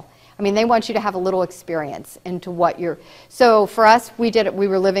all. I mean, they want you to have a little experience into what you're. So for us, we did it. We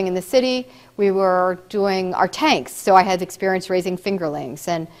were living in the city. We were doing our tanks. So I had experience raising fingerlings,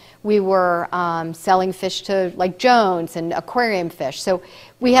 and we were selling fish to like Jones and aquarium fish. So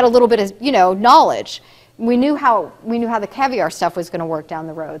we had a little bit of knowledge. We knew how the caviar stuff was going to work down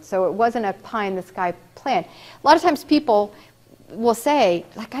the road. So it wasn't a pie in the sky plan. A lot of times people will say,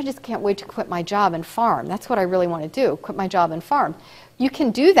 like, I just can't wait to quit my job and farm. That's what I really want to do, quit my job and farm. You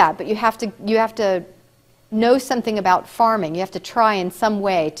can do that, but you have to know something about farming. You have to try in some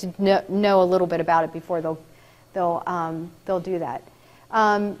way to know a little bit about it before they'll do that.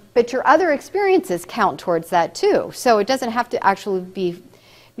 But your other experiences count towards that too. So it doesn't have to actually be,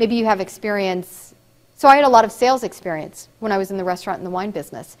 maybe you have experience. So I had a lot of sales experience when I was in the restaurant and the wine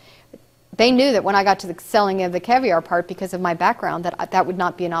business. They knew that when I got to the selling of the caviar part, because of my background, that would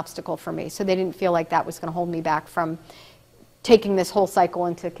not be an obstacle for me. So they didn't feel like that was going to hold me back from taking this whole cycle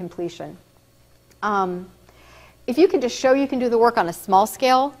into completion. If you can just show you can do the work on a small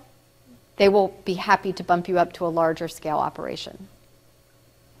scale, they will be happy to bump you up to a larger scale operation.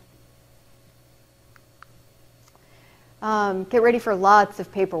 Get ready for lots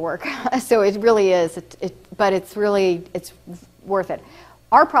of paperwork. So it really is, but it's worth it.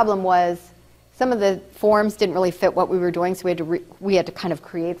 Our problem was some of the forms didn't really fit what we were doing, so we had to kind of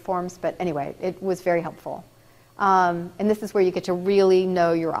create forms. But anyway, it was very helpful. And this is where you get to really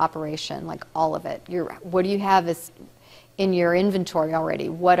know your operation, like all of it. What do you have in your inventory already?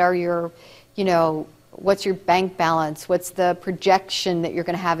 What are your, what's your bank balance? What's the projection that you're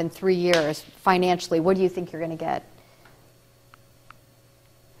going to have in 3 years financially? What do you think you're going to get?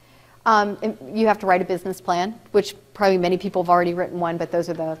 You have to write a business plan, which probably many people have already written one, but those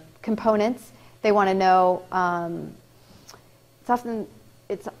are the components. They want to know,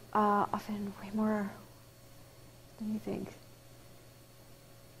 it's often way more, let me think,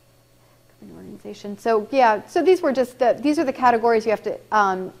 organization. So yeah, so these are the categories you have to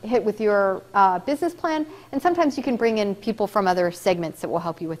hit with your business plan, and sometimes you can bring in people from other segments that will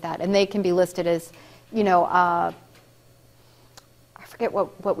help you with that, and they can be listed as, I forget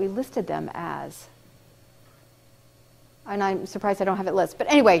what we listed them as. And I'm surprised I don't have it listed. But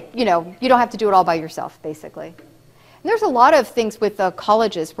anyway, you don't have to do it all by yourself, basically. And there's a lot of things with the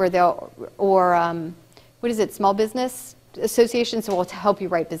colleges where small business associations will help you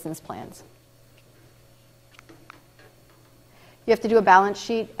write business plans. You have to do a balance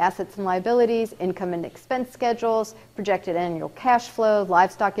sheet, assets and liabilities, income and expense schedules, projected annual cash flow,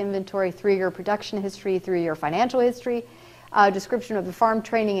 livestock inventory, 3-year production history, 3-year financial history, description of the farm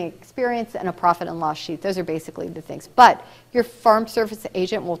training experience, and a profit and loss sheet. Those are basically the things. But your farm service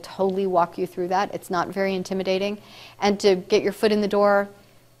agent will totally walk you through that. It's not very intimidating. And to get your foot in the door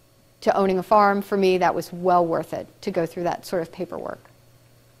to owning a farm, for me, that was well worth it to go through that sort of paperwork.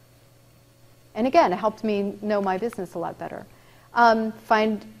 And again, it helped me know my business a lot better.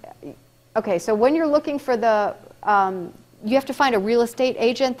 Okay, so when you're looking for you have to find a real estate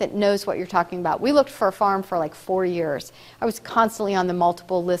agent that knows what you're talking about. We looked for a farm for like 4 years. I was constantly on the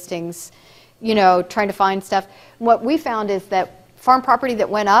multiple listings, trying to find stuff. What we found is that farm property that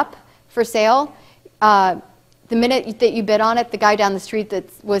went up for sale, the minute that you bid on it, the guy down the street that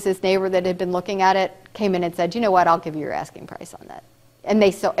was his neighbor that had been looking at it came in and said, you know what, I'll give you your asking price on that. And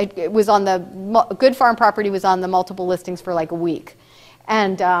it was on the good farm property was on the multiple listings for like a week.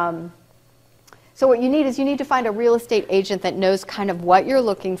 And so what you need to find a real estate agent that knows kind of what you're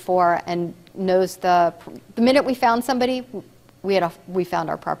looking for and knows the minute we found somebody, we found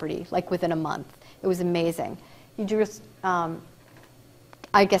our property like within a month. It was amazing. You just,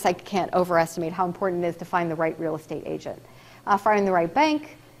 I guess I can't overestimate how important it is to find the right real estate agent. Finding the right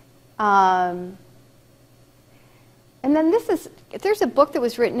bank. And then there's a book that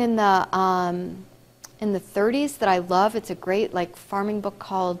was written in the 30s that I love. It's a great farming book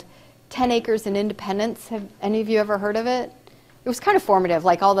called 10 Acres in Independence. Have any of you ever heard of it? It was kind of formative,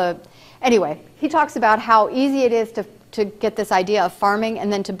 anyway, he talks about how easy it is to get this idea of farming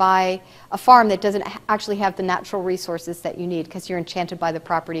and then to buy a farm that doesn't actually have the natural resources that you need because you're enchanted by the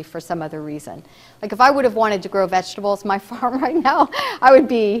property for some other reason. Like if I would have wanted to grow vegetables, my farm right now,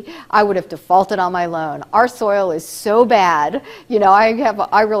 I would have defaulted on my loan. Our soil is so bad.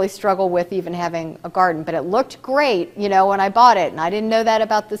 I really struggle with even having a garden, but it looked great, when I bought it, and I didn't know that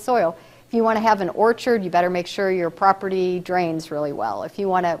about the soil. If you want to have an orchard, you better make sure your property drains really well. If you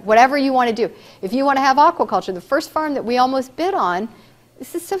want to, whatever you want to do. If you want to have aquaculture, the first farm that we almost bid on,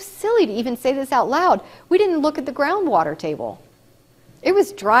 this is so silly to even say this out loud, we didn't look at the groundwater table. It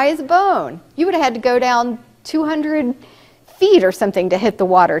was dry as a bone. You would have had to go down 200 feet or something to hit the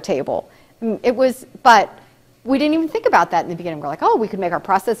water table. It was, but we didn't even think about that in the beginning. We're like, oh, we could make our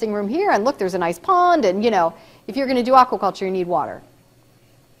processing room here, and look, there's a nice pond, and you know, if you're going to do aquaculture, you need water.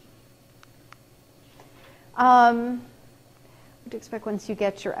 What do you expect once you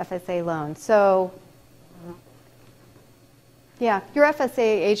get your FSA loan? So, yeah, your FSA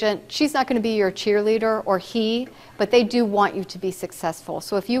agent, she's not going to be your cheerleader, or he, but they do want you to be successful.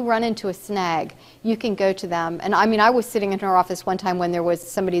 So if you run into a snag, you can go to them. And I mean, I was sitting in her office one time when there was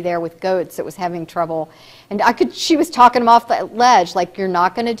somebody there with goats that was having trouble. And she was talking them off the ledge, like, you're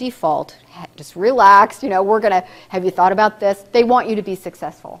not going to default. Just relax, you know, we're going to, have you thought about this? They want you to be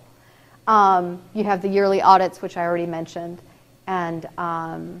successful. You have the yearly audits, which I already mentioned, and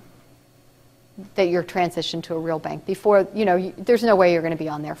that you're transitioned to a real bank. Before, you know, there's no way you're going to be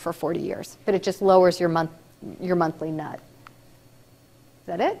on there for 40 years, but it just lowers your monthly nut. Is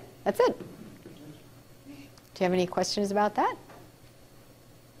that it? That's it. Do you have any questions about that?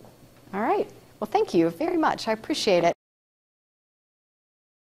 All right. Well, thank you very much. I appreciate it.